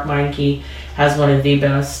best. Mark Meineke has one of the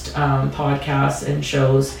best podcasts and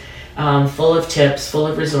shows, full of tips, full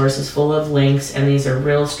of resources, full of links, and these are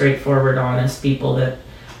real straightforward, honest people that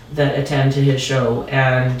attend to his show.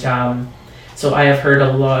 And so I have heard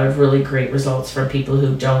a lot of really great results from people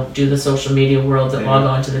who don't do the social media world, that log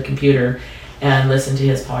on to the computer and listen to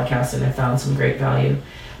his podcast, and I found some great value.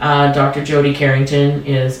 Dr. Jody Carrington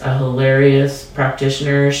is a hilarious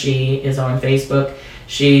practitioner. She is on Facebook.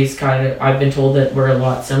 She's I've been told that we're a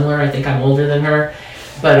lot similar. I think I'm older than her,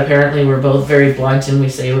 but apparently we're both very blunt and we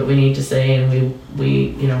say what we need to say, and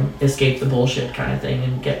we escape the bullshit kind of thing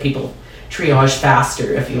and get people triaged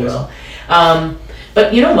faster, if you will.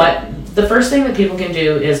 But you know what? The first thing that people can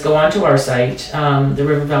do is go onto our site, the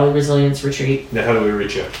River Valley Resilience Retreat. Now, how do we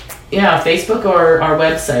reach you? Yeah, Facebook or our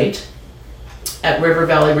website at River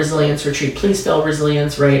Valley Resilience Retreat. Please spell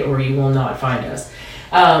resilience right or you will not find us.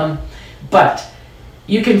 But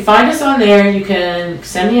you can find us on there. You can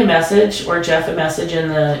send me a message or Jeff a message in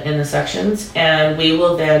the sections, and we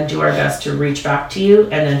will then do our best to reach back to you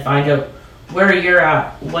and then find out where you're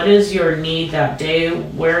at. What is your need that day?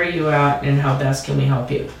 Where are you at, and how best can we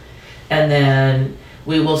help you? And then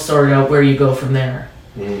we will sort out where you go from there.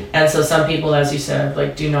 And so some people, as you said,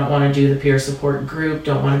 like, do not want to do the peer support group,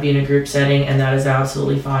 don't want to be in a group setting, and that is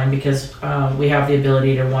absolutely fine, because we have the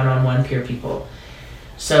ability to one-on-one peer people.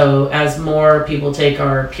 So as more people take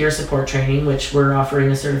our peer support training, which we're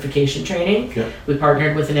offering a certification training, we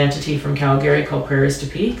partnered with an entity from Calgary called Prairies to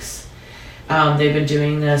Peaks. They've been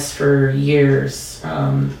doing this for years,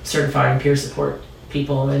 certifying peer support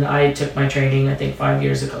people, and I took my training, I think 5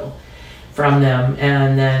 years ago, from them,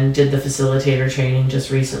 and then did the facilitator training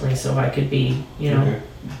just recently, so I could be,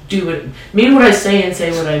 mean what I say and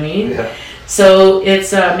say what I mean. So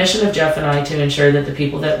it's a mission of Jeff and I to ensure that the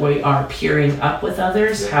people that we are peering up with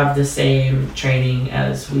others have the same training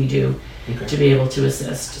as we do to be able to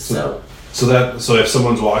assist. So if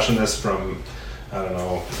someone's watching this from, I don't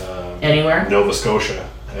know, anywhere, Nova Scotia,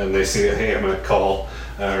 and they see, hey, I'm going to call,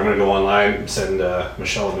 I'm going to go online, send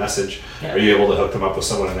Michelle a message. Are you able to hook them up with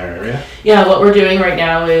someone in their area? Yeah, what we're doing right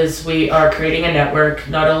now is we are creating a network,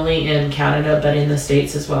 not only in Canada, but in the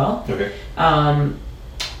States as well.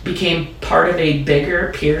 Became part of a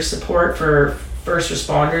bigger peer support for first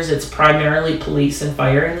responders. It's primarily police and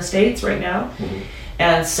fire in the States right now.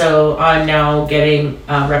 And so I'm now getting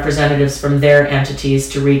representatives from their entities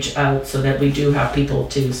to reach out so that we do have people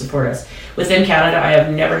to support us. Within Canada, I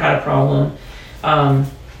have never had a problem. I'm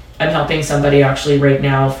helping somebody actually right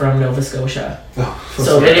now from Nova Scotia.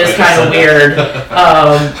 So it is kind of weird.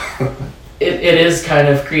 It is kind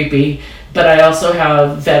of creepy. But I also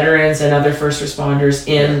have veterans and other first responders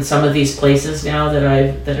in some of these places now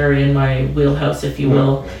that are in my wheelhouse, if you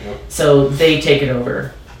will. So they take it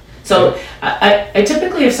over. So I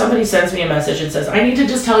typically, if somebody sends me a message and says, I need to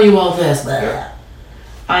just tell you all this,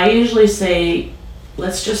 I usually say,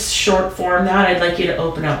 let's just short form that. I'd like you to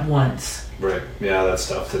open up once. Right. Yeah, that's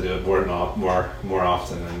tough to do more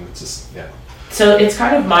often, and it's just, So it's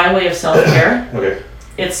kind of my way of self-care.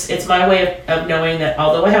 it's my way of knowing that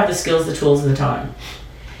although I have the skills, the tools, and the time,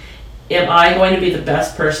 am I going to be the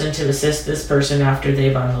best person to assist this person after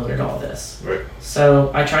they've unloaded all this? Right.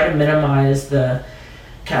 So I try to minimize the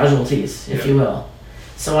casualties, if you will.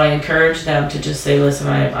 So I encourage them to just say, listen,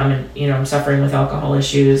 I'm suffering with alcohol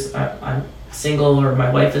issues. I'm single, or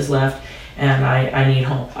my wife has left, and I need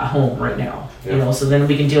a home right now. So then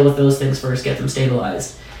we can deal with those things first, get them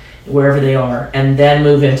stabilized wherever they are, and then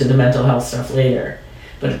move into the mental health stuff later.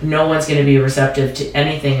 But no one's going to be receptive to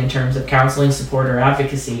anything in terms of counseling, support, or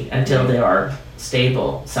advocacy until they are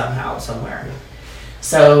stable somehow, somewhere.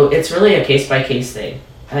 So it's really a case-by-case thing.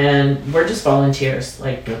 And we're just volunteers.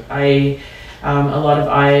 Like, a lot of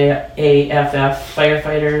IAFF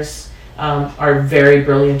firefighters are very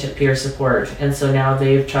brilliant at peer support. And so now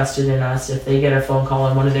they've trusted in us. If they get a phone call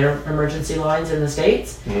on one of their emergency lines in the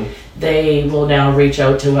States, they will now reach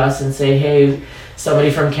out to us and say, hey,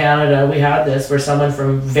 somebody from Canada, we had this, where someone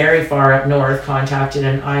from very far up north contacted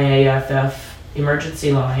an IAFF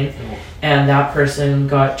emergency line, and that person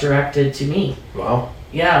got directed to me. Wow.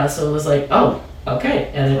 Yeah, so it was like, oh,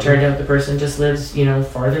 okay. And it turned out the person just lives,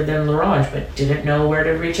 farther than L'Orange, but didn't know where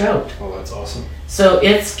to reach out. Oh, that's awesome. So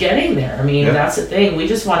it's getting there. I mean, that's the thing. We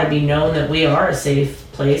just want to be known that we are a safe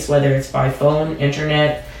place, whether it's by phone,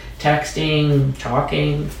 internet, texting,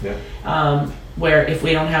 talking. Where if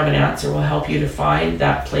we don't have an answer, we'll help you to find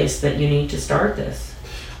that place that you need to start this.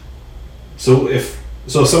 So if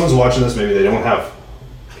someone's watching this, maybe they don't have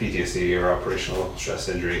PTSD or operational stress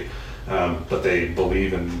injury, but they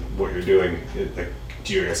believe in what you're doing,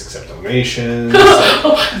 do you guys accept donations?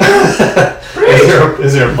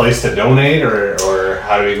 Is there a place to donate, or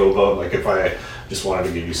how do we go about, like, if I just wanted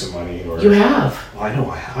to give you some money? Or you have. Well, I know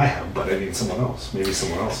I have, but I need someone else. Maybe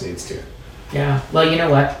someone else needs to. Yeah. Well, you know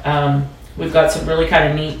what? We've got some really kind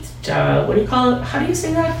of neat, what do you call it? How do you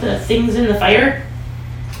say that? The things in the fire?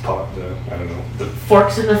 I don't know. The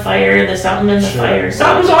forks in the fire, the something in the fire.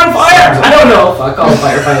 Something's on fire! I don't know. Fuck all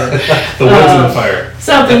firefighter. The wood's in the fire.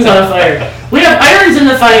 Something's on fire. We have irons in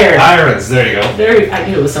the fire. Irons, there you go. I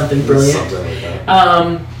knew it was something brilliant. Something like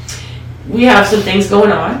that. We have some things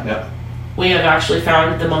going on. Yeah. We have actually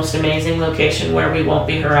found the most amazing location where we won't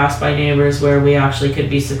be harassed by neighbors, where we actually could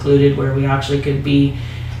be secluded, where we actually could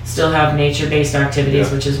still have nature-based activities,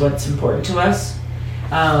 which is what's important to us.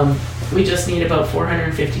 We just need about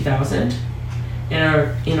 $450,000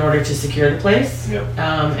 in order to secure the place,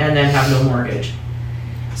 and then have no mortgage.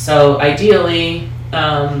 So ideally,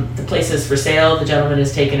 the place is for sale. The gentleman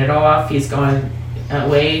has taken it off. He's gone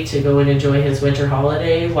away to go and enjoy his winter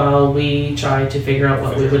holiday while we try to figure out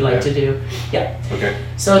what we would like to do. Yeah. Okay.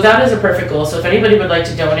 So that is a perfect goal. So if anybody would like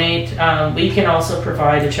to donate, we can also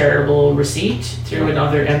provide a charitable receipt through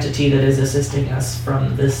another entity that is assisting us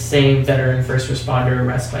from the same veteran first responder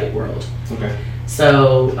respite world. Okay.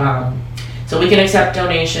 So we can accept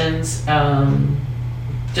donations.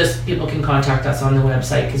 Just people can contact us on the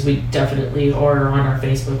website, because we definitely, or on our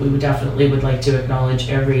Facebook, we would like to acknowledge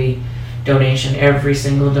every donation. Every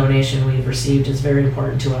single donation we've received is very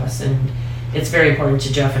important to us, and it's very important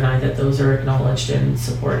to Jeff and I that those are acknowledged and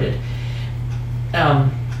supported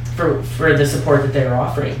for the support that they're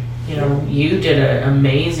offering. You did an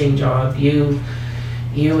amazing job. You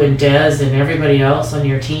and Des and everybody else on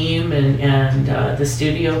your team, and the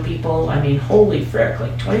studio people. I mean, holy frick,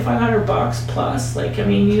 like $2,500 plus. Like, I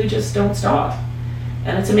mean, you just don't stop,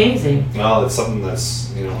 and it's amazing. Well, it's something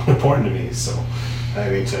that's important to me, so I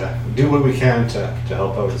need to do what we can to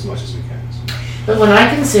help out as much as we can. So. But when I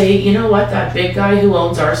can say, you know what, that big guy who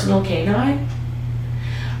owns Arsenal Canine,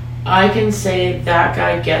 I can say that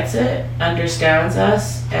guy gets it, understands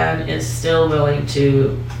us, and is still willing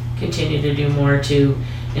to continue to do more to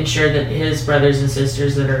ensure that his brothers and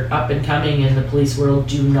sisters that are up and coming in the police world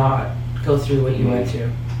do not go through what you went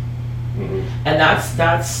through. Mm-hmm. And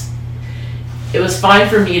that's it was fine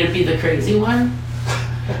for me to be the crazy one.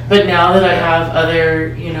 But now that I have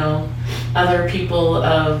other people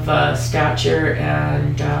of stature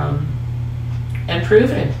and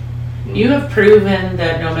proven, you have proven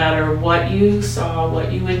that no matter what you saw,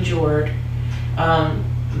 what you endured,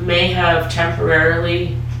 may have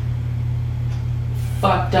temporarily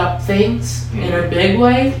fucked up things in a big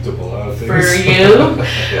way for you.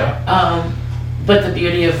 But the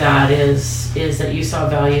beauty of that is that you saw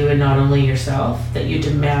value in not only yourself, that you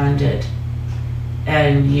demanded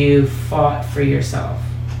and you fought for yourself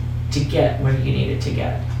to get where you needed to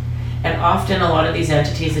get. And often a lot of these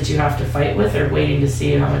entities that you have to fight with are waiting to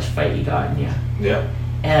see how much fight you got in you. Yeah.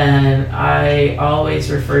 And I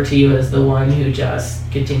always refer to you as the one who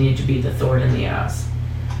just continued to be the thorn in the ass,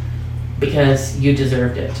 because you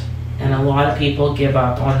deserved it. And a lot of people give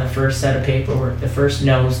up on the first set of paperwork, the first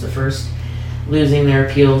no's, the first losing their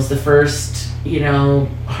appeals, the first,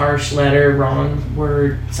 harsh letter, wrong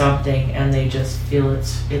word, something, and they just feel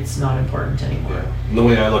it's not important anymore. Yeah. And the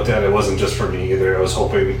way I looked at it, wasn't just for me either. I was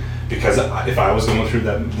hoping, because if I was going through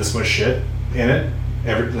this much shit in it,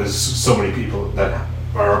 there's so many people that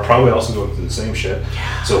are probably also going through the same shit.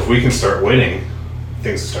 So if we can start winning,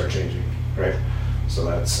 things will start changing, right? So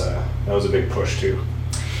that was a big push too.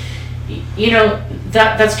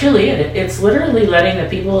 That's truly it. It's literally letting the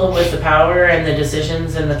people with the power and the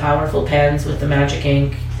decisions and the powerful pens with the magic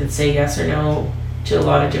ink that say yes or no to a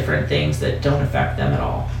lot of different things that don't affect them at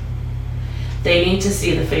all. They need to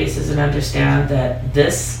see the faces and understand that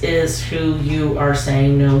this is who you are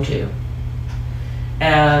saying no to.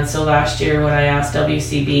 And so last year when I asked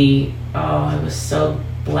WCB, I was so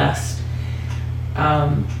blessed.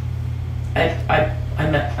 I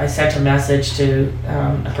sent a message to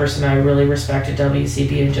a person I really respect at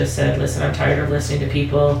WCB and just said, listen, I'm tired of listening to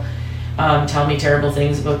people tell me terrible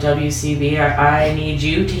things about WCB. I need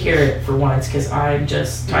you to hear it for once, because I'm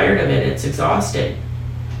just tired of it. It's exhausting.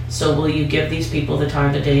 So will you give these people the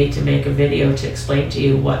time today to make a video to explain to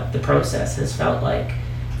you what the process has felt like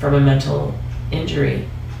from a mental injury?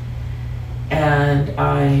 And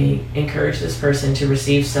I encouraged this person to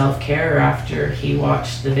receive self-care after he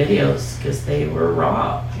watched the videos, because they were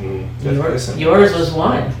raw. Yours was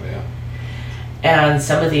one. Yeah. And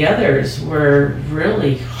some of the others were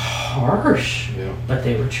really harsh, but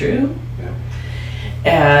they were true. Yeah.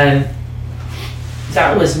 And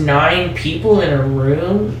that was 9 people in a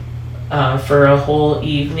room for a whole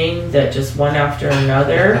evening that just one after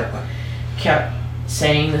another kept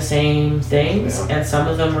saying the same things, and some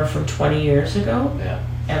of them were from 20 years ago.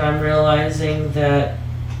 And I'm realizing that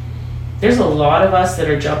there's a lot of us that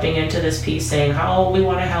are jumping into this piece saying how we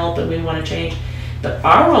want to help and we want to change, but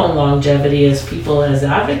our own longevity as people, as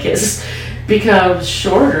advocates, becomes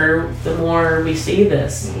shorter the more we see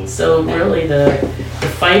this. So really the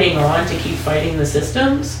fighting on to keep fighting the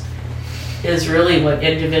systems is really what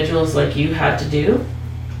individuals like you had to do.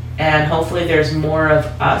 And hopefully there's more of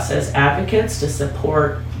us as advocates to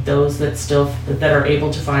support those that are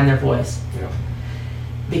able to find their voice. Yeah.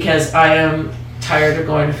 Because I am tired of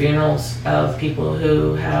going to funerals of people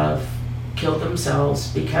who have killed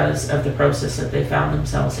themselves because of the process that they found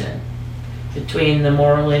themselves in. Between the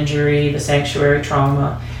moral injury, the sanctuary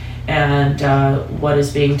trauma, and what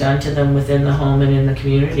is being done to them within the home and in the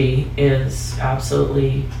community is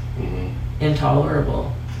absolutely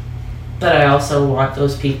intolerable. But I also want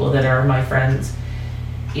those people that are my friends,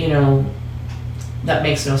 that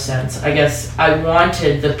makes no sense. I guess I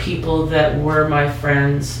wanted the people that were my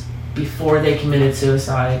friends before they committed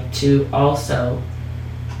suicide to also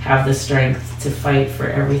have the strength to fight for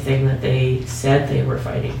everything that they said they were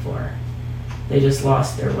fighting for. They just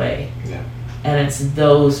lost their way. Yeah. And it's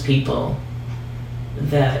those people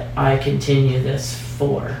that I continue this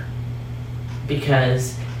for,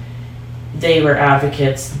 because they were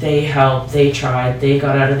advocates, they helped, they tried, they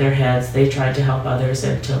got out of their heads, they tried to help others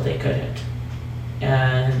until they couldn't.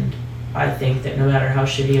 And I think that no matter how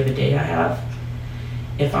shitty of a day I have,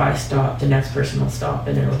 if I stop, the next person will stop,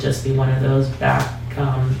 and it'll just be one of those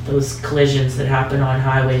those collisions that happen on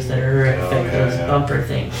highways that are horrific, those bumper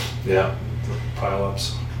things. Yeah,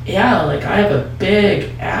 pile-ups. Yeah, like I have a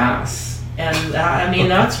big ass, and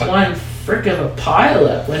that's one frick of a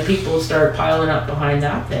pile-up when people start piling up behind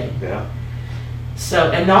that thing. Yeah.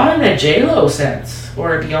 So, and not in a J-Lo sense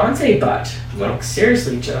or a Beyonce butt. No. Like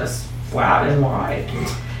seriously, just flat and wide.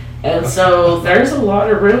 And so there's a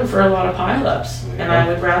lot of room for a lot of pileups. And I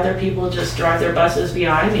would rather people just drive their buses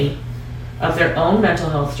behind me of their own mental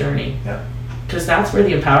health journey. Yeah. Because that's where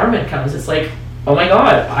the empowerment comes. It's like, oh my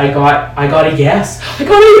God, I got a yes. I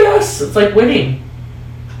got a yes. It's like winning.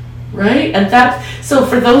 Right? And so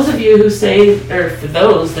for those of you who say, or for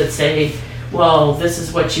those that say, well, this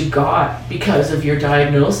is what you got because of your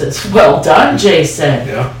diagnosis. Well done, Jason.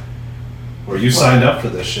 Yeah. Or you signed up for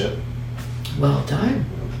this shit. Well done.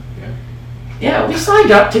 Yeah. Yeah, we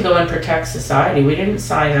signed up to go and protect society. We didn't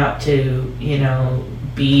sign up to,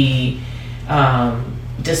 be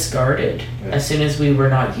discarded as soon as we were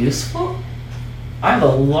not useful. I have a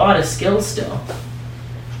lot of skills still.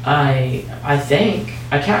 I think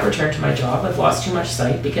I can't return to my job. I've lost too much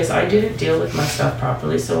sight because I didn't deal with my stuff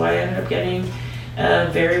properly, so I ended up getting a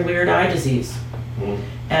very weird eye disease.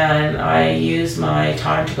 And I use my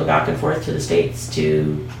time to go back and forth to the States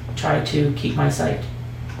to try to keep my sight.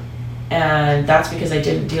 And that's because I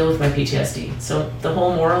didn't deal with my PTSD. So the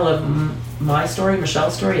whole moral of my story,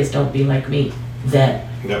 Michelle's story, is don't be like me then.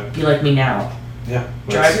 Yep. Be like me now. Yeah.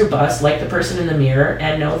 Drive your bus like the person in the mirror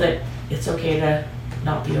and know that it's okay to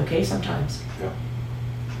not be okay sometimes.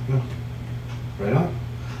 Yeah. Right on.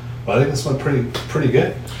 Well, I think this went pretty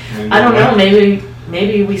good. I don't know.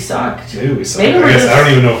 Maybe we sucked. Maybe we sucked. I guess I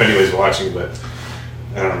don't even know if anybody's watching, but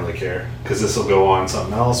I don't really care because this will go on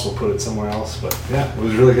something else. We'll put it somewhere else. But yeah, it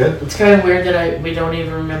was really good. It's kind of weird that we don't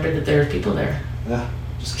even remember that there are people there. Yeah,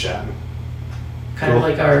 just chatting. Kind of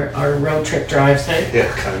like our road trip drives, hey?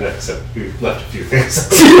 Yeah, kind of. Except we left a few things.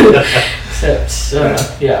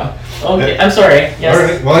 Yeah. Okay, I'm sorry. Yes. All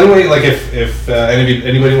right. Well, anyway, like if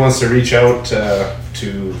anybody wants to reach out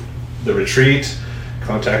to the retreat,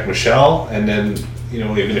 contact Michelle, and then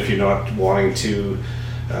even if you're not wanting to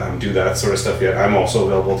do that sort of stuff yet, I'm also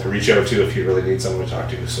available to reach out to if you really need someone to talk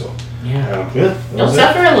to. So don't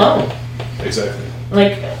suffer alone. Exactly.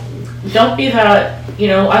 Like, don't be that.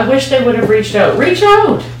 I wish they would have reached out. Reach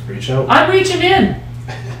out. Reach out. I'm reaching in.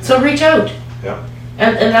 So reach out. Yeah.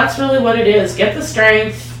 And that's really what it is. Get the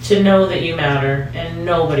strength to know that you matter, and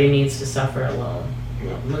nobody needs to suffer alone.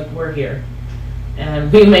 Yeah. Like, we're here.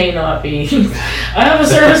 And we may not be. I have a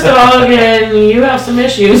service dog, and you have some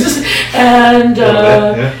issues, and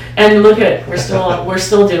and look at we're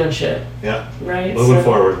still doing shit. Yeah. Right. Moving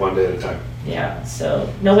forward, one day at a time. Yeah.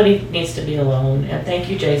 So nobody needs to be alone. And thank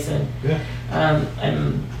you, Jason. Yeah.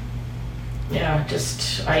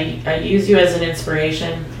 I use you as an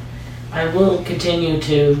inspiration. I will continue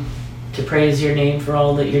to praise your name for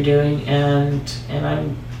all that you're doing, and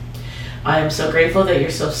I am so grateful that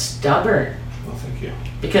you're so stubborn. Well, thank you.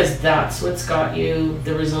 Because that's what's got you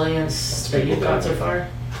the resilience that you've got so far.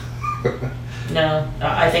 No,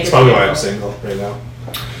 I think it's probably why I'm single right now.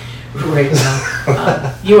 Right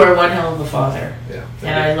now, you are one hell of a father. Yeah.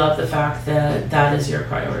 And I love the fact that is your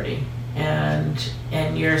priority, and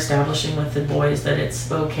you're establishing with the boys that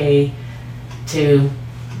it's okay to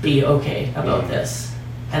be okay about this,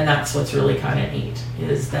 and that's what's really kind of neat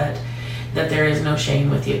is that there is no shame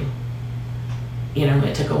with you.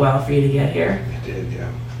 It took a while for you to get here. It did,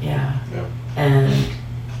 yeah. Yeah. Yep. And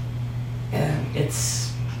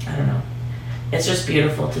it's, I don't know, it's just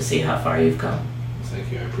beautiful to see how far you've come.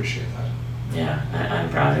 Thank you, I appreciate that. Yeah, I'm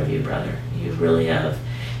proud of you, brother. You really have.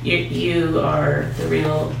 You are the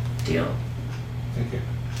real deal. Thank you.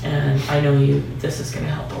 And I know this is going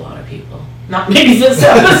to help a lot of people. Not maybe this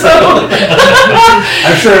episode.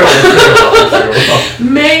 I'm sure it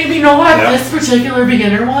will. Maybe not this particular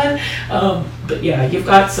beginner one. But yeah, you've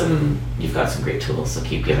got some great tools. So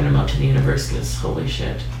keep giving them out to the universe, because holy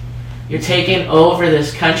shit, you're taking over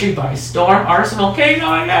this country by storm. Arsenal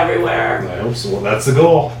K9 everywhere. I hope so. Well, that's the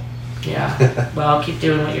goal. Yeah. Well, keep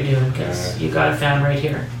doing what you're doing, because you got a fan right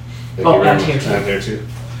here. And here too. And here too.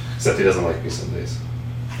 Except he doesn't like me some days.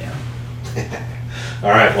 Yeah. All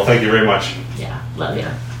right. Well, thank you very much. Yeah. Love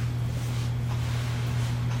ya.